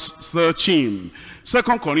verse 13. 2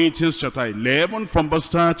 Corinthians chapter 11 from verse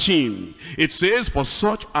 13. It says, for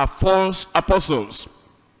such are false apostles,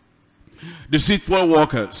 deceitful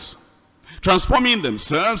workers, transforming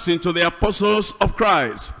themselves into the apostles of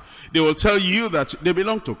Christ. They will tell you that they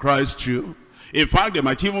belong to Christ too. In fact, they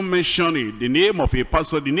might even mention it, the name of a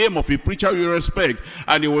pastor, the name of a preacher you respect,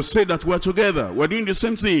 and they will say that we're together, we're doing the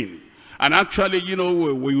same thing. And actually, you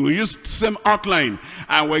know, we use the same outline,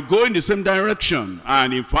 and we're going the same direction.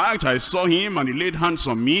 And in fact, I saw him, and he laid hands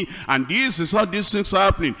on me, and this is how these things are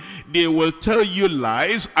happening. They will tell you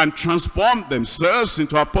lies and transform themselves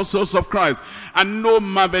into apostles of Christ. And no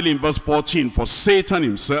marvel in verse 14, for Satan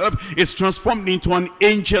himself is transformed into an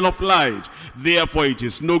angel of light. Therefore it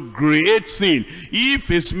is no great sin if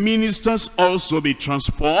his ministers also be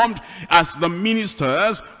transformed as the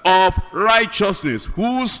ministers of righteousness,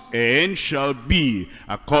 whose end shall be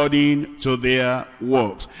according to their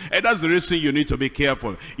works. And that's the reason you need to be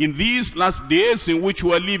careful in these last days in which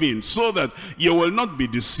we are living, so that you will not be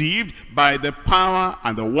deceived by the power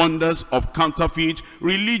and the wonders of counterfeit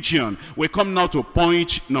religion. We come now to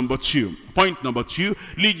point number 2. Point number 2,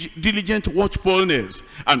 diligent watchfulness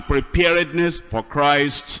and preparedness for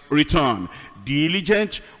Christ's return.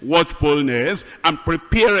 Diligent watchfulness and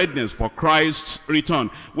preparedness for Christ's return.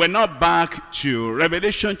 We're now back to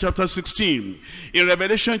Revelation chapter 16. In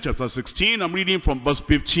Revelation chapter 16, I'm reading from verse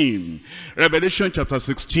 15. Revelation chapter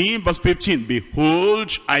 16, verse 15.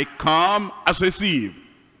 Behold, I come as a thief.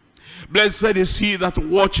 Blessed is he that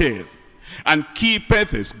watcheth, and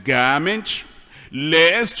keepeth his garment,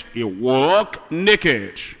 lest he walk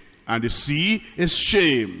naked, and see his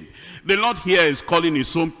shame. The Lord here is calling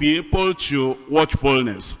his own people to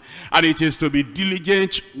watchfulness, and it is to be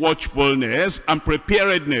diligent watchfulness and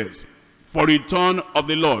preparedness for return of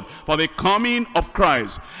the Lord, for the coming of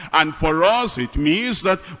Christ. And for us, it means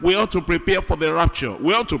that we ought to prepare for the rapture.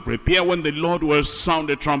 We ought to prepare when the Lord will sound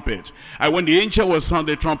the trumpet, and when the angel will sound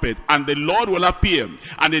the trumpet, and the Lord will appear,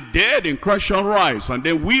 and the dead in Christ shall rise, and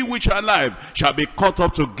then we which are alive shall be caught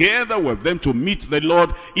up together with them to meet the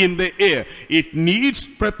Lord in the air. It needs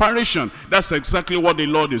preparation. That's exactly what the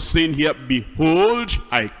Lord is saying here. Behold,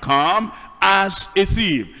 I come as a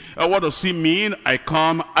thief. What does he mean, I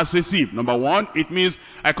come as a thief? Number one, it means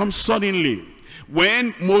I come suddenly,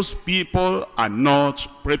 when most people are not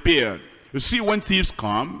prepared. You see, when thieves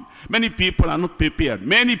come, many people are not prepared.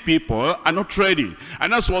 Many people are not ready.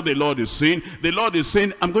 And that's what the Lord is saying. The Lord is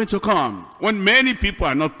saying, I'm going to come when many people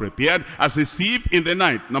are not prepared, as a thief in the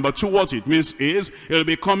night. Number two, what it means is he'll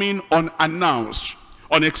be coming unannounced,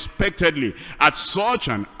 unexpectedly, at such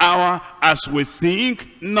an hour as we think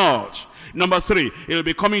not. Number three, he'll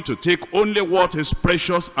be coming to take only what is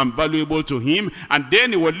precious and valuable to him, and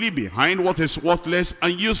then he will leave behind what is worthless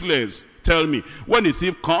and useless. Tell me, when a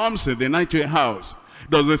thief comes in the night to a house,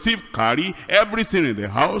 does the thief carry everything in the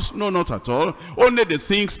house? No, not at all. Only the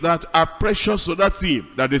things that are precious to that thief,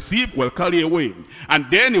 that the thief will carry away. And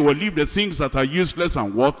then he will leave the things that are useless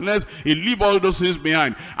and worthless. He'll leave all those things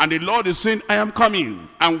behind. And the Lord is saying, I am coming.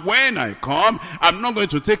 And when I come, I'm not going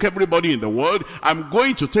to take everybody in the world. I'm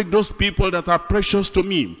going to take those people that are precious to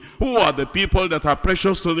me. Who are the people that are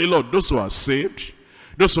precious to the Lord? Those who are saved,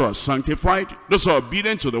 those who are sanctified, those who are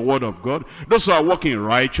obedient to the word of God, those who are walking in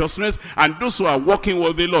righteousness, and those who are walking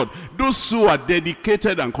with the Lord, those who are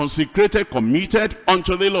dedicated and consecrated, committed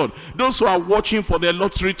unto the Lord, those who are watching for their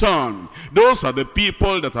Lord's return. Those are the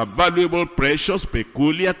people that are valuable, precious,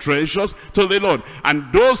 peculiar treasures to the Lord,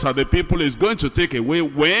 and those are the people he's going to take away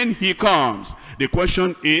when he comes. The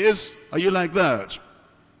question is, are you like that?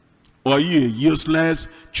 Or are you a useless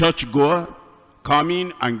churchgoer,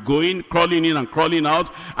 coming and going, crawling in and crawling out,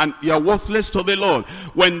 and you are worthless to the Lord?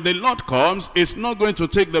 When the Lord comes, it's not going to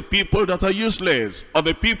take the people that are useless, or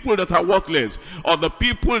the people that are worthless, or the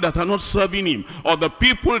people that are not serving him, or the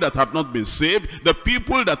people that have not been saved, the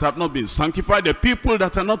people that have not been sanctified, the people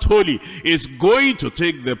that are not holy. Is going to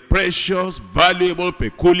take the precious, valuable,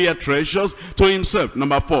 peculiar treasures to himself.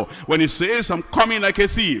 Number four, when he says, I'm coming like a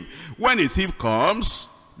thief. When a thief comes,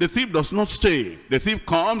 the thief does not stay. The thief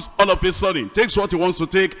comes all of a sudden, takes what he wants to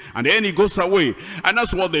take, and then he goes away. And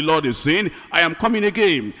that's what the Lord is saying. I am coming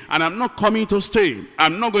again, and I'm not coming to stay.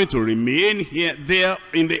 I'm not going to remain there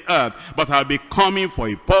in the earth, but I'll be coming for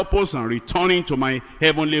a purpose and returning to my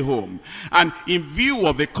heavenly home. And in view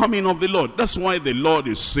of the coming of the Lord, that's why the Lord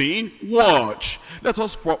is saying, watch. Let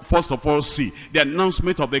us first of all see the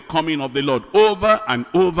announcement of the coming of the Lord over and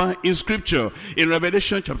over in Scripture. In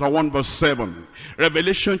Revelation chapter 1 verse 7.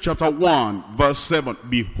 Revelation Revelation chapter 1 verse 7.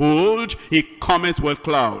 Behold, he cometh with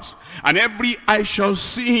clouds, and every eye shall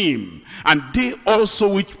see him, and they also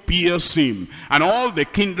which pierce him, and all the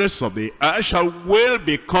kindreds of the earth shall wail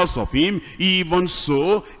because of him. Even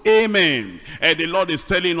so, amen. The Lord is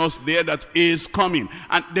telling us there that he is coming,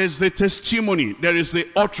 and there's the testimony, there is the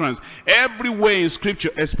utterance everywhere in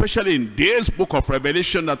scripture, especially in this book of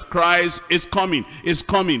Revelation, that Christ is coming, is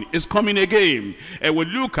coming, is coming again. And we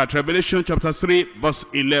look at Revelation chapter 3 verse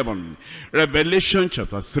 11. Revelation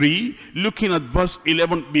chapter 3, looking at verse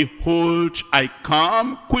 11. Behold, I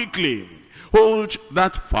come quickly. Hold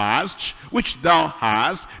that fast which thou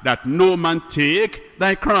hast, that no man take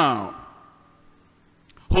thy crown.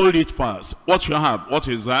 Hold it fast. What you have, what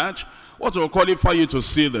is that? What will qualify you to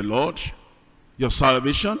see the Lord? Your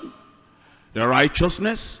salvation, the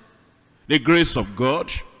righteousness, the grace of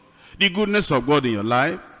God, the goodness of God in your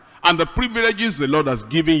life, and the privileges the Lord has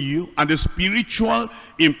given you, and the spiritual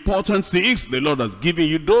important things the Lord has given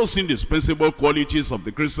you, those indispensable qualities of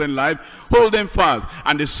the Christian life. Hold them fast.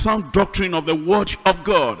 And the sound doctrine of the word of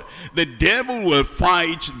God. The devil will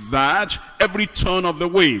fight that every turn of the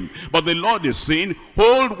way, but the Lord is saying,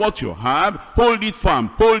 hold what you have, hold it firm,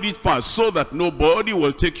 hold it fast, so that nobody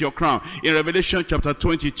will take your crown. In Revelation chapter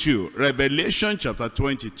 22, Revelation chapter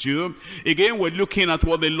 22, again we're looking at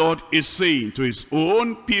what the Lord is saying to his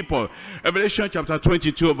own people. Revelation chapter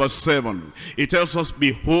 22 verse 7, it tells us,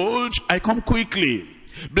 behold, I come quickly.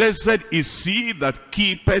 Blessed is he that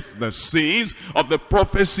keepeth the sayings of the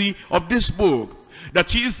prophecy of this book.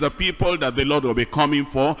 That is the people that the Lord will be coming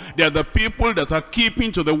for. They are the people that are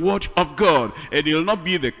keeping to the word of God. And it will not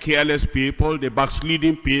be the careless people, the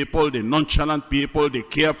backsliding people, the nonchalant people, the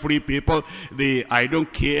carefree people, the I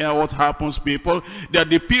don't care what happens people. They are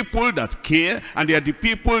the people that care, and they are the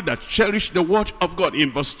people that cherish the word of God.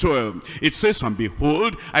 In verse 12, it says, and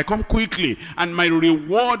behold, I come quickly, and my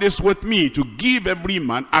reward is with me, to give every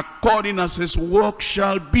man according as his work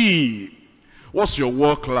shall be. What's your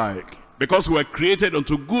work like? Because we were created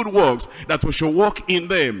unto good works, that we shall walk in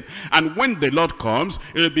them. And when the Lord comes,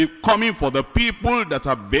 it will be coming for the people that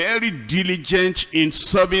are very diligent in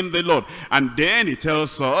serving the Lord. And then it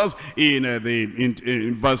tells us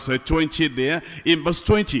in verse 20 there, in verse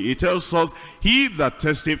 20, it tells us, he that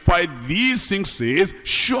testified these things says,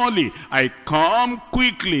 surely I come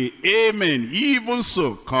quickly. Amen. Even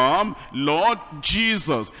so, come, Lord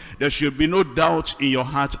Jesus. There should be no doubt in your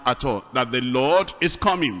heart at all that the Lord is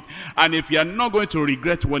coming. And if you are not going to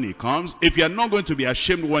regret when he comes, if you are not going to be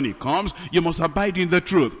ashamed when he comes, you must abide in the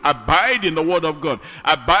truth. Abide in the word of God.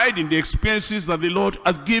 Abide in the experiences that the Lord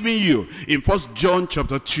has given you. In 1 John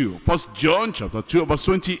chapter 2, 1 John chapter 2 verse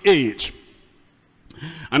 28.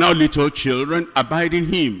 And now, little children, abide in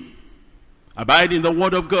him. Abide in the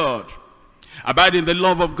word of God. Abide in the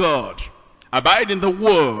love of God. Abide in the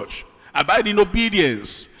word. Abide in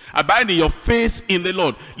obedience. Abide in your faith in the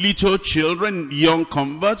Lord. Little children, young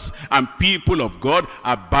converts, and people of God,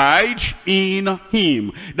 abide in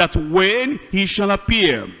him, that when he shall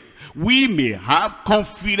appear, we may have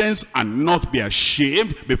confidence and not be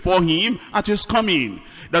ashamed before him at his coming.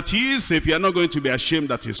 That is, if you are not going to be ashamed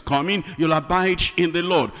that he's coming, you'll abide in the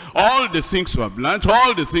Lord. All the things you have learned,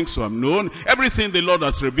 all the things you have known, everything the Lord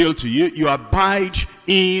has revealed to you, you abide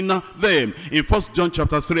in them. In 1 John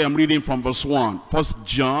chapter 3, I'm reading from verse 1. 1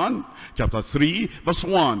 John chapter 3, verse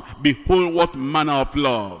 1. Behold, what manner of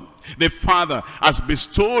love the Father has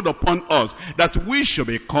bestowed upon us, that we should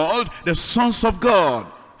be called the sons of God.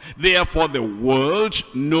 Therefore the world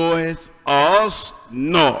knoweth us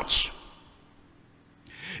not.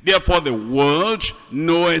 Therefore the world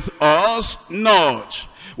knoweth us not.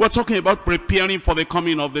 We're talking about preparing for the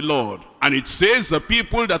coming of the Lord. And it says the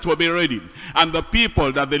people that will be ready, and the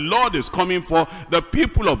people that the Lord is coming for, the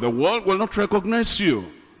people of the world will not recognize you.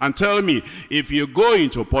 And tell me, if you go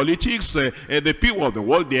into politics, the people of the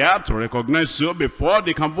world, they have to recognize you before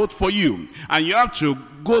they can vote for you. And you have to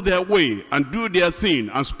go their way and do their thing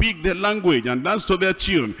and speak their language and dance to their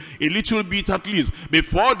tune a little bit at least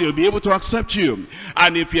before they'll be able to accept you.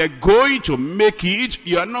 And if you're going to make it,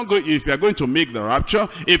 you are not going, if you're going to make the rapture,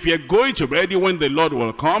 if you're going to be ready when the Lord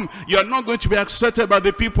will come, you are not going to be accepted by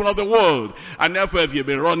the people of the world. And therefore, if you've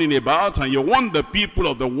been running about and you want the people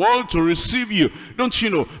of the world to receive you, don't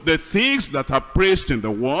you know the things that are praised in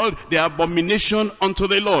the world, they are abomination unto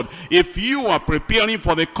the Lord. If you are preparing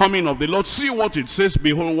for the coming of the Lord, see what it says.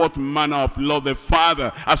 Behold, what manner of love the Father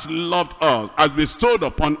has loved us, has bestowed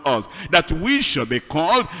upon us, that we shall be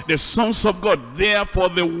called the sons of God. Therefore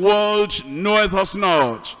the world knoweth us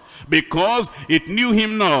not, because it knew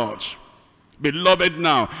him not. Beloved,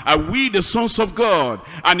 now are we the sons of God,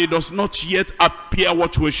 and it does not yet appear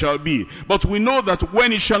what we shall be. But we know that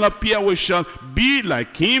when he shall appear, we shall be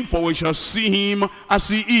like him, for we shall see him as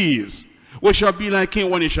he is. We shall be like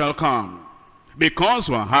him when he shall come. Because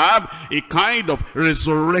we have a kind of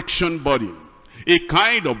resurrection body. A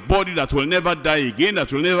kind of body that will never die again,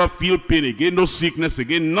 that will never feel pain again, no sickness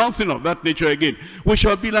again, nothing of that nature again. We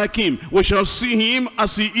shall be like him. We shall see him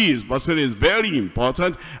as he is. But it is very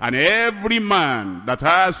important. And every man that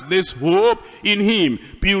has this hope in him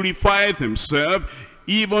purifieth himself,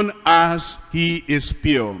 even as he is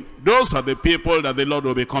pure. Those are the people that the Lord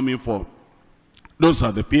will be coming for. Those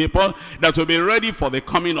are the people that will be ready for the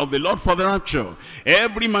coming of the Lord, for the rapture.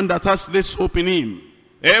 Every man that has this hope in him,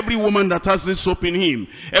 every woman that has this hope in him,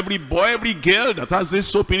 every boy, every girl that has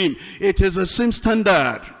this hope in him, it is the same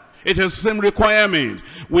standard. It is the same requirement.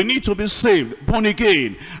 We need to be saved, born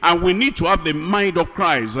again, and we need to have the mind of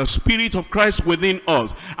Christ, the Spirit of Christ within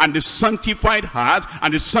us, and the sanctified heart,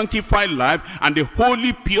 and the sanctified life, and the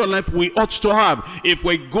holy, pure life we ought to have if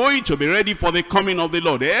we're going to be ready for the coming of the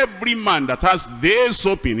Lord. Every man that has this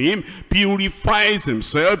hope in him purifies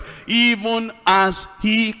himself, even as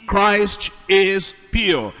he, Christ, is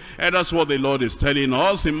pure. And that's what the Lord is telling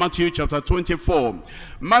us in Matthew chapter 24.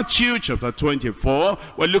 Matthew chapter 24,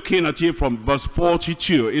 we're looking at it from verse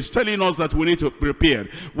 42. It's telling us that we need to prepare.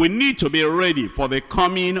 We need to be ready for the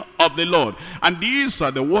coming of the Lord. And these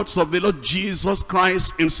are the words of the Lord Jesus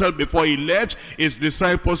Christ himself before he left his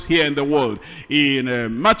disciples here in the world. In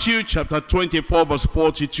Matthew chapter 24, verse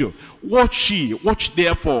 42. Watch ye, watch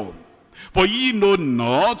therefore, for ye know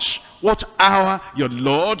not what hour your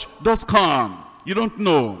Lord doth come. You don't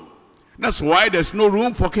know. That's why there's no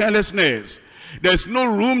room for carelessness. There's no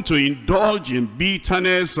room to indulge in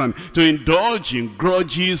bitterness, and to indulge in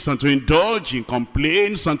grudges, and to indulge in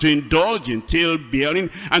complaints, and to indulge in tale-bearing,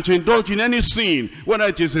 and to indulge in any sin, whether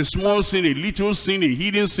it is a small sin, a little sin, a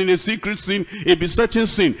hidden sin, a secret sin, a besetting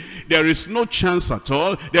sin. There is no chance at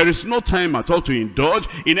all, there is no time at all to indulge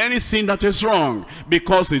in anything that is wrong,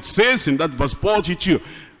 because it says in that verse 42,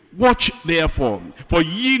 watch therefore, for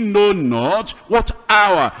ye know not what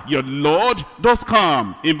hour your Lord doth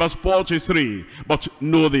come. In verse 43, but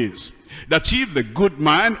know this, that if the good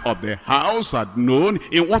man of the house had known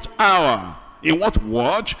in what hour, in what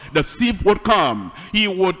watch the thief would come, he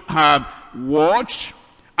would have watched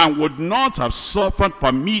and would not have suffered,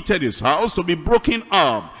 permitted his house to be broken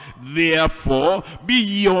up. Therefore be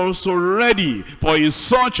ye also ready, for in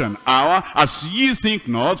such an hour as ye think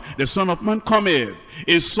not, the Son of Man cometh.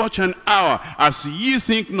 In such an hour as ye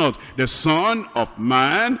think not, the Son of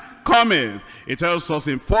Man cometh. It tells us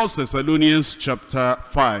in 1 Thessalonians chapter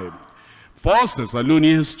 5. 1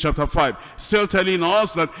 Thessalonians chapter 5, still telling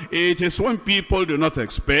us that it is when people do not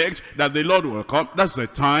expect that the Lord will come, that's the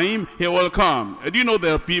time he will come. Do you know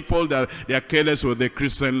there are people that they are careless with their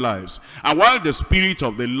Christian lives? And while the Spirit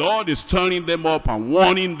of the Lord is turning them up and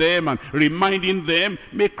warning them and reminding them,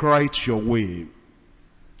 make right your way.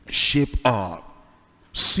 Shape up.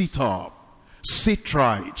 Sit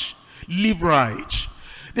right. Live right.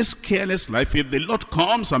 This careless life, if the Lord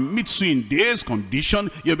comes and meets you in this condition,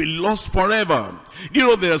 you'll be lost forever. You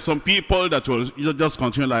know, there are some people that will just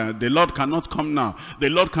continue like, the Lord cannot come now. The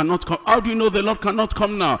Lord cannot come. How do you know the Lord cannot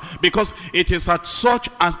come now? Because it is at such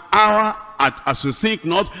an hour as you think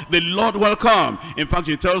not, the Lord will come. In fact,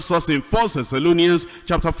 he tells us in 1 Thessalonians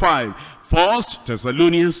chapter 5. 1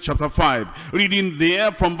 Thessalonians chapter 5, reading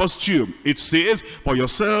there from verse 2, it says, for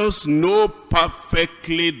yourselves know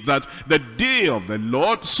perfectly that the day of the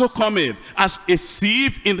Lord so cometh as a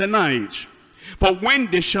thief in the night. For when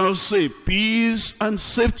they shall say peace and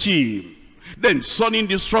safety, then sudden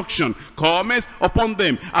destruction cometh upon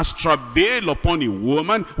them as travail upon a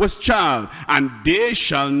woman with child, and they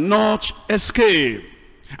shall not escape.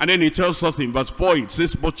 And then he tells us in verse 4, it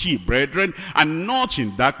says, but ye, brethren, are not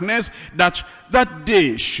in darkness, that that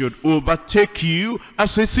day should overtake you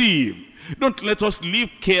as a thief. Don't let us live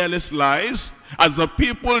careless lives as the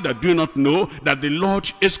people that do not know that the Lord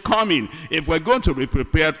is coming. If we're going to be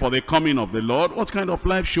prepared for the coming of the Lord, what kind of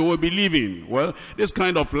life should we be living? Well, this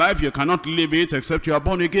kind of life, you cannot live it except you are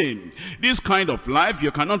born again. This kind of life,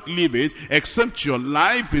 you cannot live it except your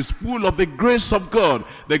life is full of the grace of God,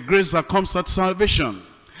 the grace that comes at salvation,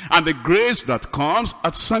 and the grace that comes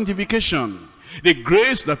at sanctification, the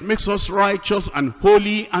grace that makes us righteous and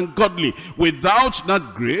holy and godly. Without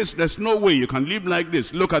that grace, there's no way you can live like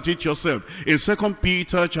this. Look at it yourself in 2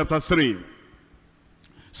 Peter chapter 3.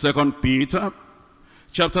 2 Peter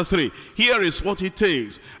Chapter 3, here is what it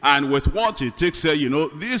takes. And with what it takes here, you know,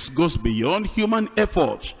 this goes beyond human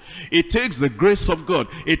effort. It takes the grace of God.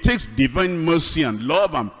 It takes divine mercy and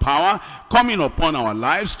love and power coming upon our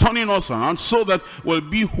lives, turning us around so that we'll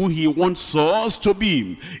be who he wants us to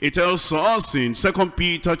be. It tells us in 2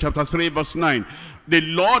 Peter chapter 3 verse 9, the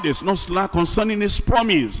Lord is not slack concerning his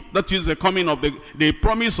promise. That is the coming of the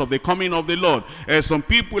promise of the coming of the Lord. Some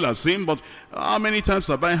people are saying, but how many times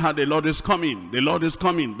have I heard the Lord is coming? The Lord is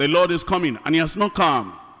coming. The Lord is coming. And he has not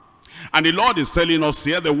come. And the Lord is telling us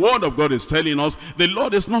here, the word of God is telling us, the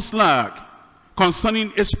Lord is not slack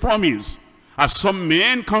concerning his promise, as some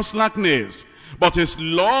men count slackness, but is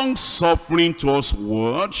long suffering to us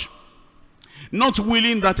word, not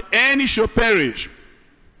willing that any should perish,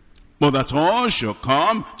 but that all shall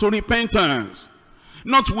come to repentance.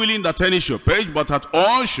 Not willing that any shall perish, but that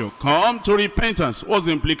all shall come to repentance. What's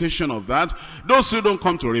the implication of that? Those who don't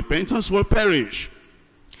come to repentance will perish.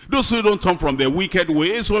 Those who don't turn from their wicked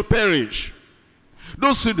ways will perish.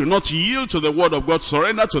 Those who do not yield to the word of God,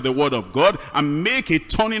 surrender to the word of God, and make a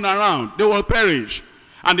turning around, they will perish.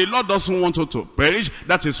 And the Lord doesn't want us to perish.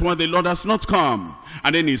 That is why the Lord has not come.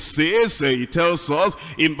 And then he says, he tells us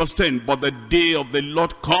in verse 10, but the day of the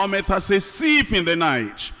Lord cometh as a thief in the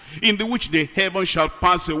night, in the which the heaven shall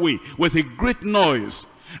pass away with a great noise,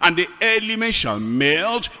 and the elements shall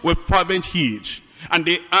melt with fervent heat, and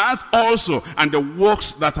the earth also and the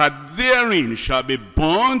works that are therein shall be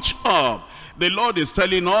burnt up. The Lord is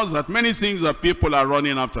telling us that many things that people are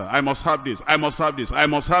running after. I must have this, I must have this, I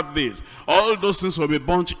must have this. All those things will be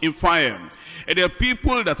burnt in fire. And there are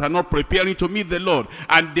people that are not preparing to meet the Lord,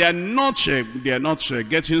 and they are not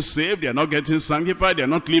getting saved, they are not getting sanctified, they are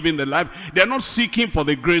not living the life, they are not seeking for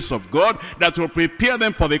the grace of God that will prepare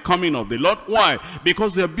them for the coming of the Lord. Why?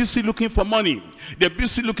 Because they are busy looking for money. They're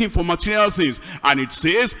busy looking for material things. And it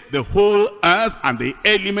says the whole earth and the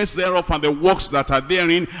elements thereof and the works that are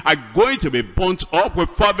therein are going to be burnt up with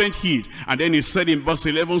fervent heat. And then he said in verse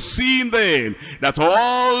 11, seeing then that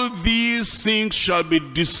all these things shall be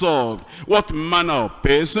dissolved, what manner of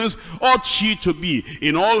persons ought ye to be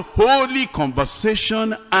in all holy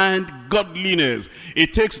conversation and godliness?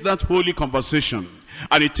 It takes that holy conversation,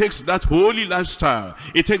 and it takes that holy lifestyle,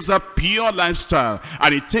 it takes that pure lifestyle,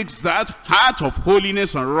 and it takes that heart of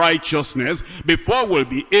holiness and righteousness before we'll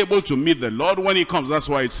be able to meet the Lord when he comes. That's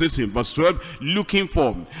why it says in verse 12, looking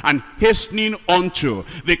for and hastening unto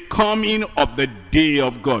the coming of the day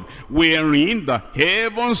of God, wherein the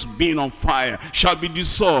heavens being on fire shall be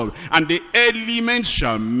dissolved, and the elements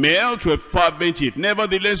shall melt with fervent heat.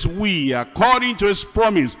 Nevertheless, we, according to his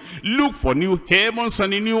promise, look for new heavens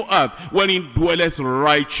and a new earth, wherein dwelleth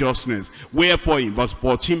righteousness. Wherefore in verse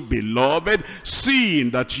 14, beloved, seeing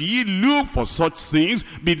that ye look for such things,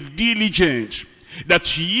 be diligent,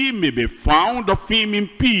 that ye may be found of him in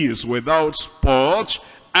peace, without spot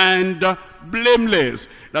and blameless.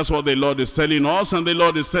 That's what the Lord is telling us, and the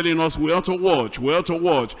Lord is telling us we ought to watch, we ought to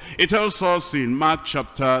watch. It tells us in Mark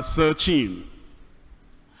chapter 13.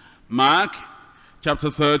 Mark chapter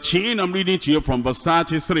 13, I'm reading to you from verse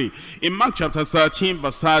 33. In Mark chapter 13,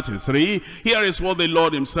 verse 33, here is what the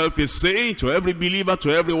Lord himself is saying to every believer,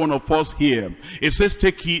 to every one of us here. It says,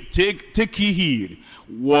 take ye heed,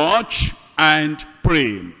 watch and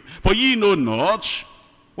pray, for ye know not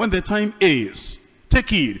when the time is. Take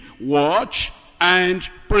heed, watch and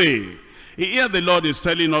pray. Here the Lord is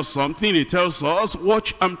telling us something. He tells us,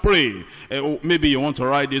 watch and pray. Maybe you want to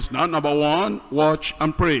write this down. Number one, watch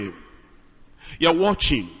and pray. You're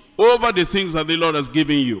watching over the things that the Lord has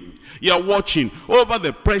given you. You're watching over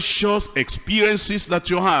the precious experiences that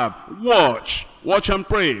you have. Watch and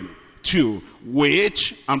pray. 2,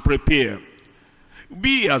 wait and prepare.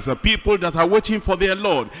 Be as the people that are waiting for their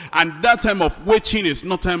Lord. And that time of waiting is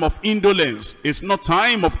not time of indolence. It's not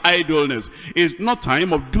time of idleness. It's not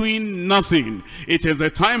time of doing nothing. It is the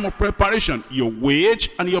time of preparation. You wait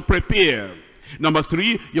and you prepare. Number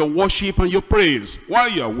 3, your worship and your praise. While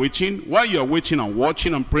you are waiting and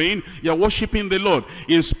watching and praying, you are worshiping the Lord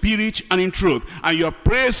in spirit and in truth. And you are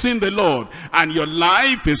praising the Lord. And your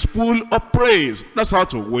life is full of praise. That's how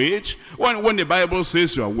to wait. When the Bible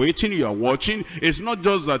says you are waiting, you are watching, it's not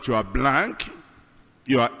just that you are blank,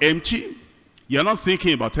 you are empty, you are not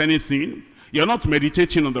thinking about anything. You're not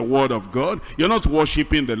meditating on the word of God. You're not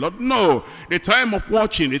worshiping the Lord. No, the time of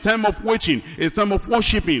watching, the time of waiting is time of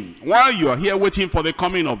worshiping. While you are here waiting for the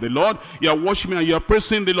coming of the Lord, you are worshiping and you are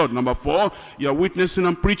praising the Lord. Number 4, you are witnessing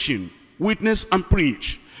and preaching. Witness and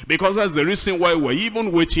preach. Because that's the reason why we're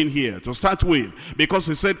even waiting here to start with. Because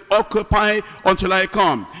he said, occupy until I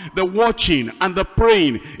come. The watching and the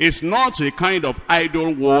praying is not a kind of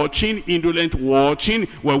idle watching, indolent watching.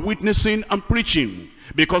 We're witnessing and preaching.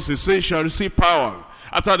 Because he says, shall receive power.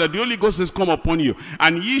 After that, the Holy Ghost is come upon you,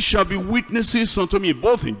 and ye shall be witnesses unto me,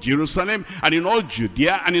 both in Jerusalem, and in all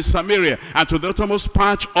Judea, and in Samaria, and to the uttermost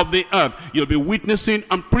part of the earth. You'll be witnessing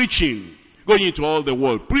and preaching. Going into all the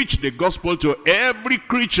world. Preach the gospel to every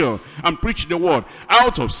creature, and preach the word.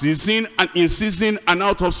 Out of season, and in season, and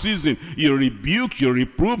out of season. You rebuke, you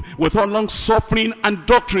reprove, with all long suffering and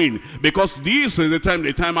doctrine. Because this is the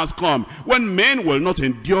time has come, when men will not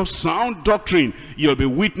endure sound doctrine. You'll be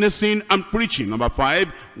witnessing and preaching. Number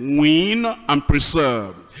 5, win and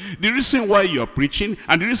preserve. The reason why you're preaching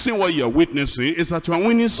and the reason why you're witnessing is that you are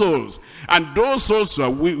winning souls. And those souls you are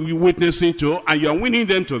witnessing to, and you're winning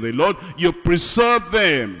them to the Lord, you preserve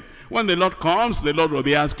them. When the Lord comes, the Lord will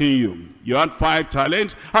be asking you, you had 5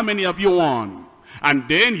 talents, how many have you won? And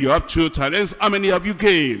then you have 2 talents, how many have you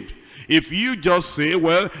gained? If you just say,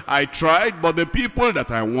 well, I tried, but the people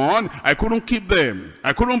that I won, I couldn't keep them.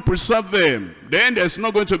 I couldn't preserve them. Then there's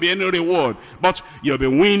not going to be any reward. But you'll be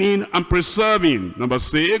winning and preserving. Number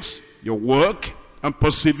 6, you work and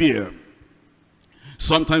persevere.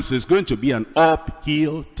 Sometimes it's going to be an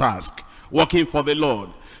uphill task, working for the Lord.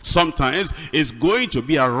 Sometimes it's going to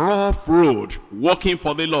be a rough road, working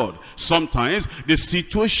for the Lord. Sometimes the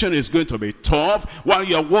situation is going to be tough while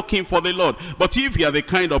you're working for the Lord. But if you're the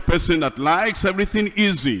kind of person that likes everything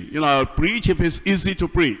easy, I'll preach if it's easy to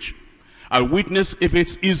preach. I'll witness if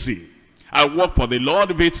it's easy. I'll work for the Lord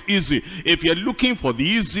if it's easy. If you're looking for the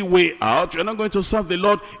easy way out, you're not going to serve the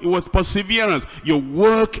Lord with perseverance. You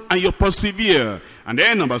work and you persevere. And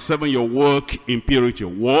then number 7, you work in purity.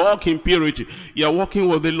 Walk in purity. You're walking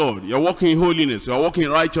with the Lord. You're walking in holiness. You're walking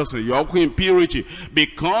in righteousness. You're walking in purity.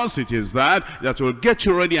 Because it is that will get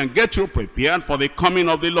you ready and get you prepared for the coming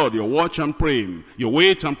of the Lord. You watch and pray. You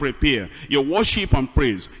wait and prepare. You worship and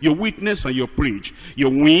praise. You witness and you preach. You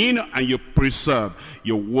win and you preserve.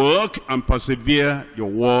 You work and persevere. You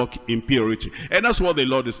walk in purity. And that's what the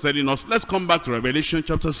Lord is telling us. Let's come back to Revelation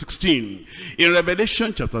chapter 16. In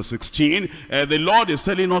Revelation chapter 16, the Lord is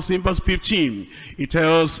telling us in verse 15. He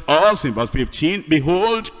tells us in verse 15,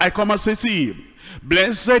 behold, I come as a thief.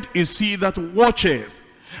 Blessed is he that watcheth,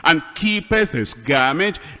 and keepeth his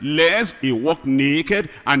garment, lest he walk naked,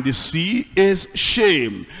 and the see his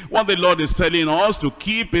shame. What the Lord is telling us to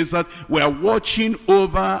keep is that we are watching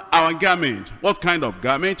over our garment. What kind of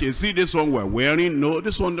garment? You see this one we're wearing? No,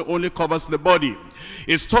 this one only covers the body.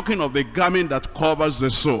 It's talking of the garment that covers the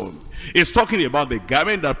soul. It's talking about the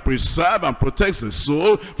garment that preserves and protects the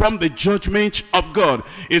soul from the judgment of God.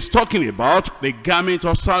 It's talking about the garment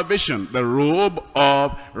of salvation, the robe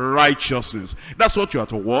of righteousness. That's what you have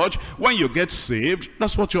to watch. When you get saved,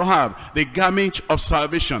 that's what you have, the garment of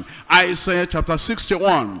salvation. Isaiah chapter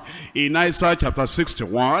 61. In Isaiah chapter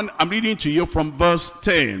 61, I'm reading to you from verse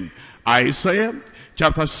 10. Isaiah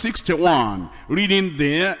chapter 61, reading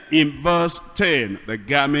there in verse 10, the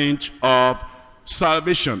garment of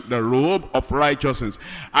salvation, the robe of righteousness.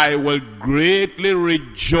 I will greatly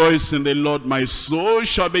rejoice in the Lord. My soul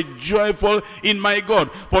shall be joyful in my God,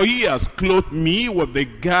 for he has clothed me with the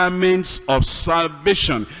garments of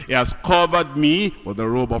salvation. He has covered me with the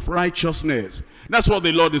robe of righteousness. That's what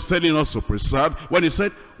the Lord is telling us to preserve when he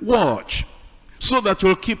said, watch, so that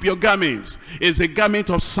you'll keep your garments. It's a garment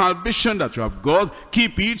of salvation that you have got.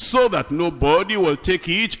 Keep it so that nobody will take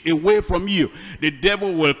it away from you. The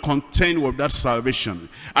devil will contend with that salvation.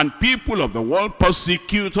 And people of the world,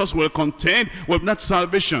 persecutors, will contend with that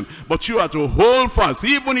salvation. But you are to hold fast,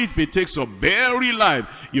 even if it takes your very life.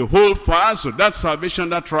 You hold fast to that salvation,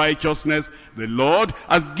 that righteousness the Lord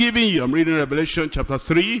has given you. I'm reading Revelation chapter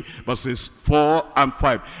 3, verses 4 and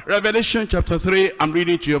 5. Revelation chapter 3, I'm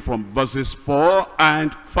reading to you from verses 4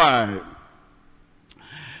 and 5.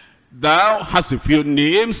 Thou hast a few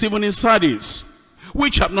names even in Sardis,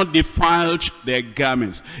 which have not defiled their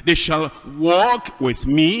garments. They shall walk with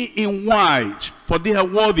me in white, for they are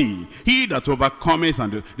worthy. He that overcometh,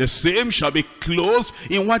 and the same shall be clothed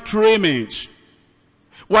in white raiment.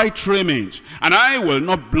 White raiment. And I will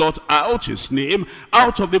not blot out his name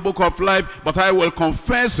out of the book of life, but I will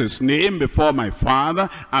confess his name before my Father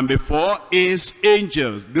and before his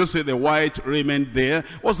angels. Do you see the white raiment there?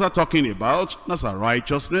 What's that talking about? That's a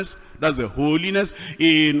righteousness. That's the holiness.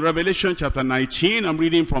 In Revelation chapter 19, I'm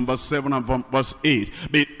reading from verse 7 and from verse 8.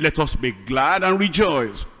 Let us be glad and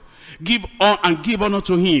rejoice. Give honor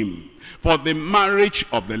to him. For the marriage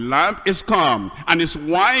of the Lamb is come, and his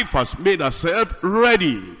wife has made herself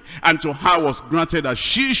ready. And to her was granted that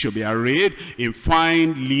she should be arrayed in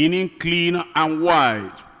fine linen, clean and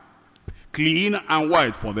white. clean and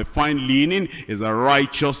white, for the fine linen is the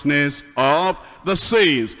righteousness of the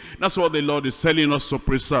saints. That's what the Lord is telling us to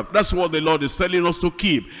preserve. That's what the Lord is telling us to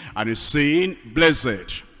keep. And he's saying,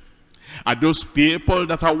 blessed are those people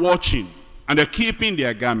that are watching and they're keeping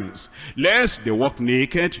their garments, lest they walk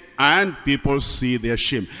naked and people see their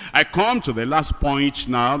shame. I come to the last point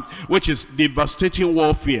now, which is devastating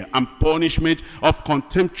warfare and punishment of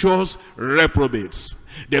contemptuous reprobates.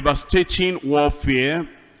 Devastating warfare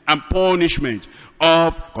and punishment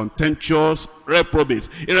of contemptuous reprobates.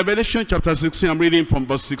 In Revelation chapter 16, I'm reading from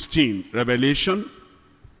verse 16. Revelation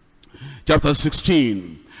chapter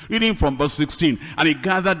 16. Reading from verse 16. And he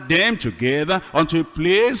gathered them together unto a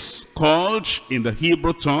place called in the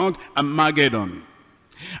Hebrew tongue Armageldon.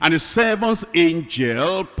 And the seventh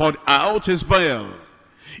angel poured out his vial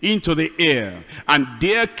into the air, and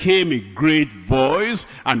there came a great voice,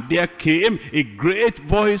 and there came a great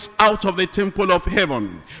voice out of the temple of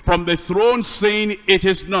heaven, from the throne, saying, it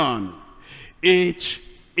is done. It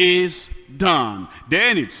is done.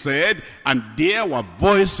 Then it said, and there were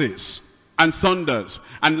voices, and thunders,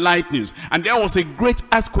 and lightnings, and there was a great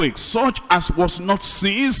earthquake, such as was not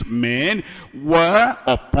since men were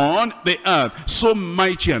upon the earth. So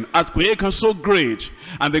mighty an earthquake, and so great.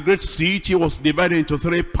 And the great city was divided into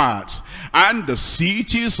 3 parts, and the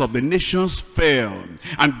cities of the nations fell.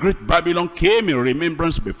 And great Babylon came in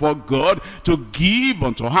remembrance before God, to give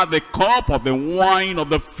unto her the cup of the wine of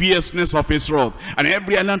the fierceness of his wrath. And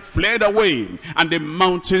every island fled away, and the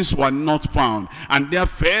mountains were not found. And there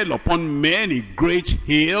fell upon men a great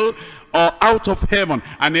hail out of heaven,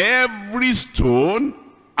 and every stone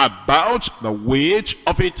about the weight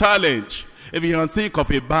of a talent. If you can think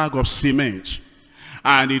of a bag of cement,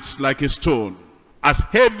 and it's like a stone, as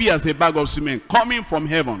heavy as a bag of cement, coming from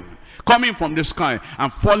heaven, coming from the sky,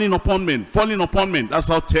 and falling upon men, falling upon men. That's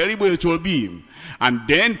how terrible it will be. And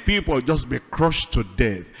then people will just be crushed to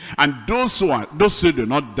death. And those who do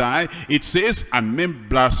not die, it says, and men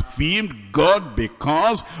blasphemed God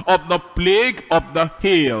because of the plague of the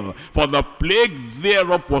hail. For the plague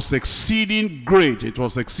thereof was exceeding great. It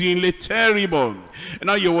was exceedingly terrible.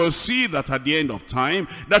 Now you will see that at the end of time,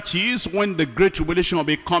 that is when the great tribulation will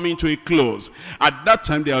be coming to a close. At that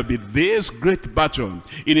time there will be this great battle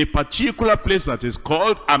in a particular place that is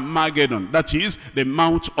called Armageddon. That is the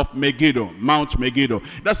Mount of Megiddo. Mount Megiddo.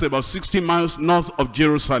 That's about 60 miles north of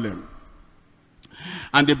Jerusalem.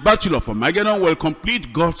 And the battle of Armageddon will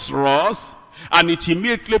complete God's wrath, and it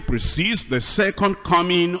immediately precedes the second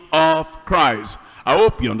coming of Christ. I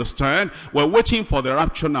hope you understand. We're waiting for the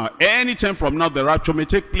rapture now. Anytime from now, the rapture may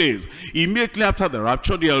take place. Immediately after the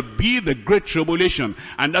rapture, there will be the great tribulation,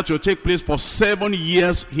 and that will take place for 7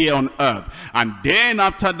 years here on earth. And then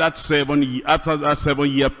after that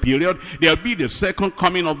 7-year period, there will be the second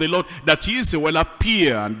coming of the Lord. That is, it will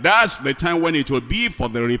appear, and that's the time when it will be for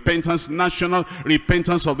the repentance, national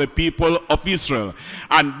repentance of the people of Israel.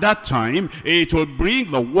 And that time, it will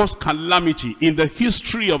bring the worst calamity in the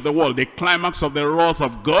history of the world. The climax of the wrath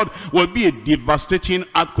of God will be a devastating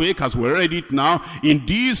earthquake, as we read it now in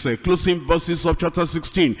these closing verses of chapter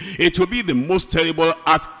 16. It will be the most terrible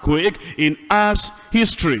earthquake in Earth's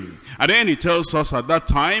history. And then he tells us at that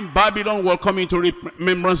time, Babylon will come into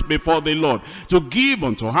remembrance before the Lord, to give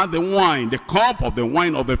unto her the wine, the cup of the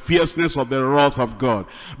wine of the fierceness of the wrath of God.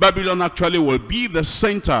 Babylon actually will be the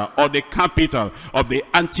center or the capital of the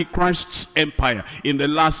Antichrist's empire in the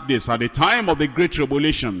last days, at the time of the great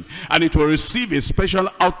tribulation. And it will receive a special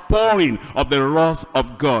outpouring of the wrath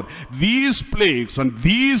of God. These plagues and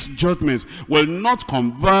these judgments will not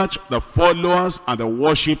convert the followers and the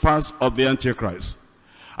worshippers of the Antichrist.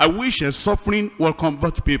 I wish a suffering will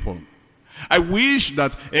convert people. I wish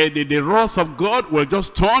that the wrath of God will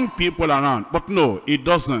just turn people around. But no, it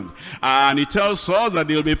doesn't. And it tells us that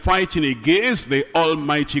they'll be fighting against the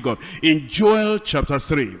Almighty God. In Joel chapter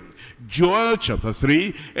 3. Joel chapter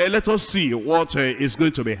 3, let us see what is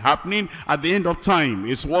going to be happening at the end of time.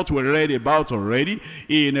 It's what we read about already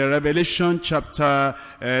in Revelation chapter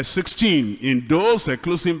 16, in those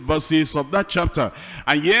closing verses of that chapter.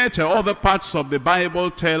 And yet other parts of the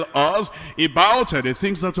Bible tell us about the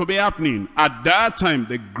things that will be happening at that time,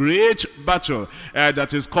 the great battle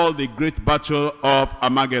that is called the great battle of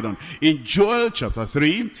Armageddon. In Joel chapter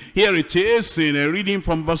 3, here it is in a reading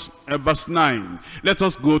from verse 9. Let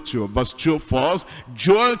us go to verse 2 first.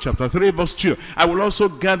 Joel chapter 3 verse 2. I will also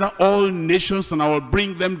gather all nations, and I will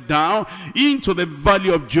bring them down into the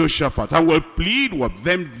valley of Jehoshaphat, and will plead with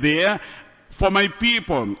them there for my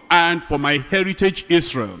people and for my heritage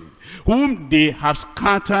Israel, whom they have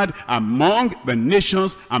scattered among the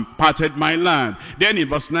nations and parted my land. Then in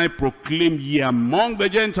verse 9, proclaim ye among the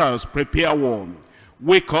Gentiles, prepare war.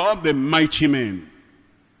 Wake up the mighty men.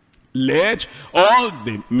 Let all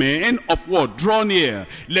the men of war draw near.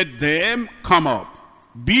 Let them come up.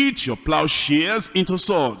 Beat your plowshares into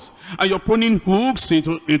swords, and your pruning hooks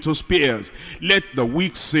into spears. Let the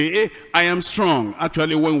weak say, I am strong.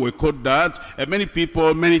 Actually, when we quote that, many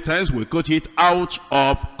people, many times we quote it out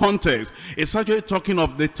of context. It's actually talking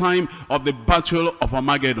of the time of the battle of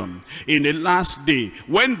Armageddon. In the last day,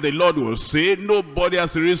 when the Lord will say, nobody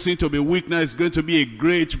has reason to be weak now, it's going to be a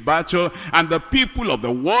great battle, and the people of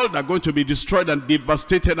the world are going to be destroyed and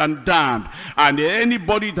devastated and damned. And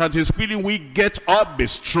anybody that is feeling weak, get up, be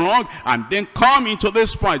strong, and then come into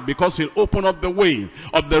this fight, because he'll open up the way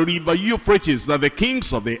of the river Euphrates, that the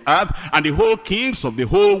kings of the earth and the whole kings of the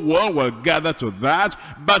whole world will gather to that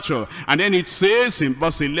battle. And then it says in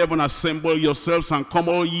verse 11, assemble yourselves and come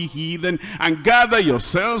all ye heathen, and gather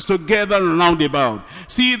yourselves together round about.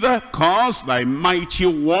 See the cause thy mighty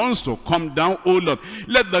ones to come down, O Lord.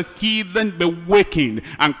 Let the heathen be wakened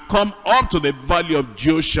and come up to the valley of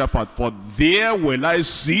Jehoshaphat, for there will I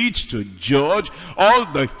sit to judge all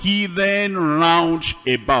the heathen round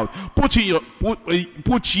about. Put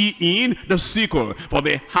ye in the sickle, for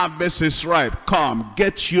the harvest is ripe. Come,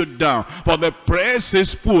 get you down, for the press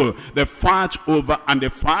is full, the fat over and the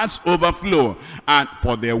fats overflow, and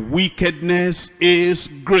for their wickedness is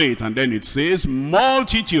great. And then it says,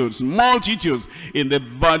 multitudes, multitudes in the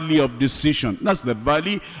valley of decision. That's the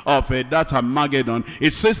valley of that Armageddon.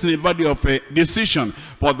 It says in the valley of decision,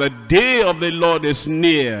 for the day of the Lord is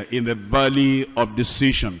near in the valley of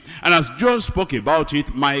decision. And as Joel spoke about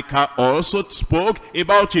it, Micah also spoke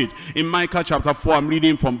about it. In Micah chapter 4, I'm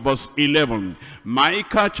reading from verse 11.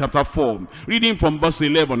 Micah chapter 4, reading from verse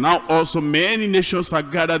 11. Now also many nations are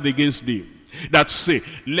gathered against thee, that say,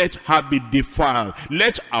 let her be defiled.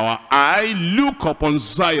 Let our eye look upon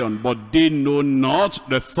Zion, but they know not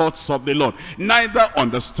the thoughts of the Lord, neither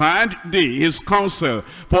understand they his counsel.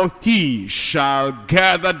 For he shall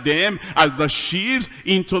gather them as the sheaves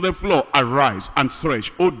into the floor. Arise and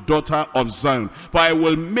thresh, O daughter of Zion, for I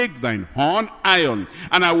will make thine horn iron,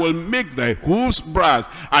 and I will make thy hoofs brass,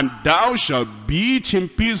 and thou shalt beat in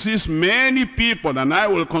pieces many people, and I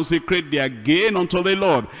will consecrate their gain unto the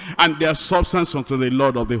Lord, and their substance unto the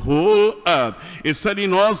Lord of the whole earth. It's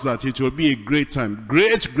telling us that it will be a great time,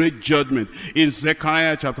 great judgment. In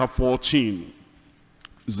Zechariah chapter 14,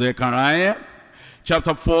 Zechariah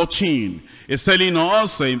chapter 14 is telling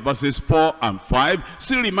us in verses 4 and 5,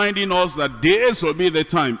 still reminding us that this will be the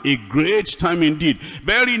time, a great time indeed,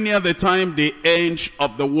 very near the time, the end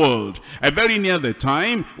of the world, very near the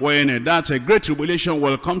time when that great tribulation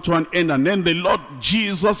will come to an end, and then the Lord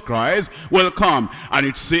Jesus Christ will come. And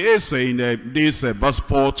it says in this verse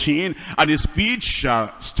 14, and his feet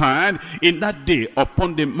shall stand in that day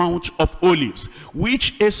upon the Mount of Olives,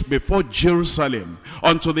 which is before Jerusalem,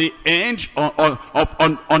 unto the end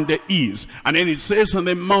on the east. And then it says, and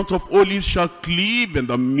the Mount of Olives shall cleave in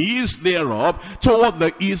the midst thereof toward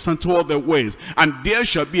the east and toward the west. And there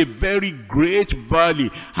shall be a very great valley.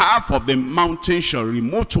 Half of the mountain shall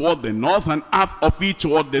remove toward the north, and half of it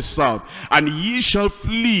toward the south. And ye shall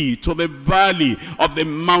flee to the valley of the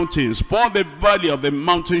mountains, for the valley of the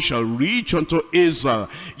mountains shall reach unto Israel.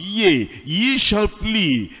 Yea, ye shall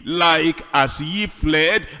flee like as ye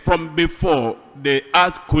fled from before the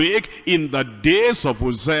earthquake in the days of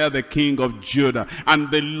Uzziah the king of Judah. And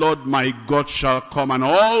the Lord my God shall come, and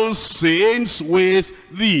all saints with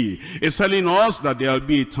thee. It's telling us that there will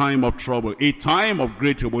be a time of trouble, a time of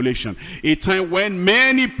great tribulation, a time when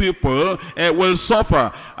many people will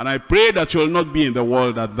suffer. And I pray that you will not be in the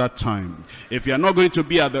world at that time. If you are not going to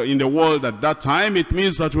be in the world at that time, it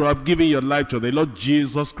means that you have given your life to the Lord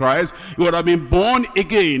Jesus Christ. You would have been born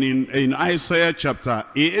again. In Isaiah chapter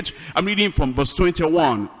 8, I'm reading from verse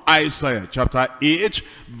 21. Isaiah chapter 8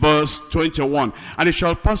 verse 21. And it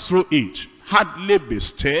shall pass through it, hardly be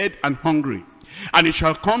stirred and hungry. And it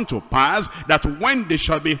shall come to pass that when they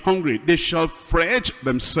shall be hungry, they shall fret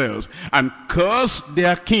themselves and curse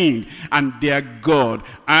their king and their God,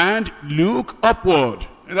 and look upward.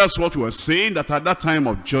 And that's what we're saying, that at that time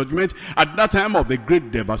of judgment, at that time of the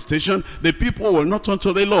great devastation, the people will not turn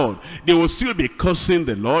to the Lord. They will still be cursing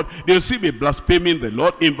the Lord. They will still be blaspheming the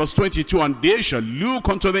Lord. In verse 22, and they shall look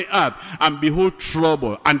unto the earth, and behold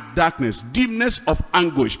trouble and darkness, dimness of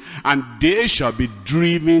anguish, and they shall be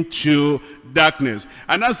driven to darkness.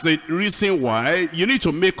 And that's the reason why you need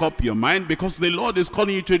to make up your mind, because the Lord is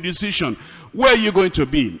calling you to a decision. Where are you going to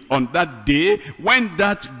be on that day when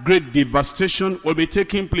that great devastation will be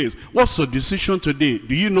taking place? What's the decision today?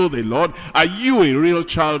 Do you know the Lord? Are you a real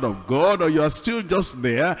child of God, or you are still just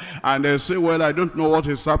there and they say, well, I don't know what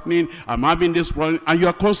is happening, I'm having this problem, and you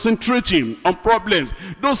are concentrating on problems?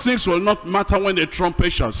 Those things will not matter when the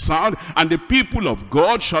trumpet shall sound and the people of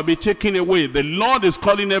God shall be taken away. The Lord is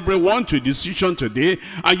calling everyone to a decision today,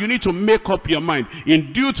 and you need to make up your mind.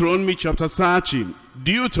 In Deuteronomy chapter 30,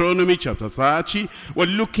 we're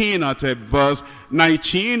looking at verse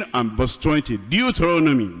 19 and verse 20.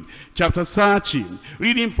 Deuteronomy chapter 30,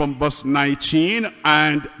 reading from verse 19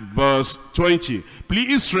 and verse 20.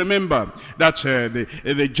 Please remember that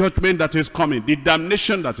the judgment that is coming, the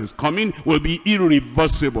damnation that is coming, will be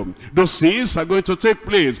irreversible. Those things are going to take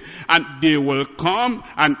place, and they will come,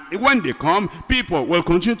 and when they come, people will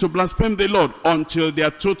continue to blaspheme the Lord until they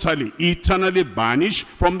are totally, eternally banished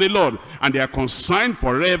from the Lord, and they are consigned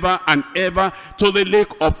forever and ever to the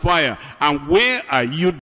lake of fire. And where are you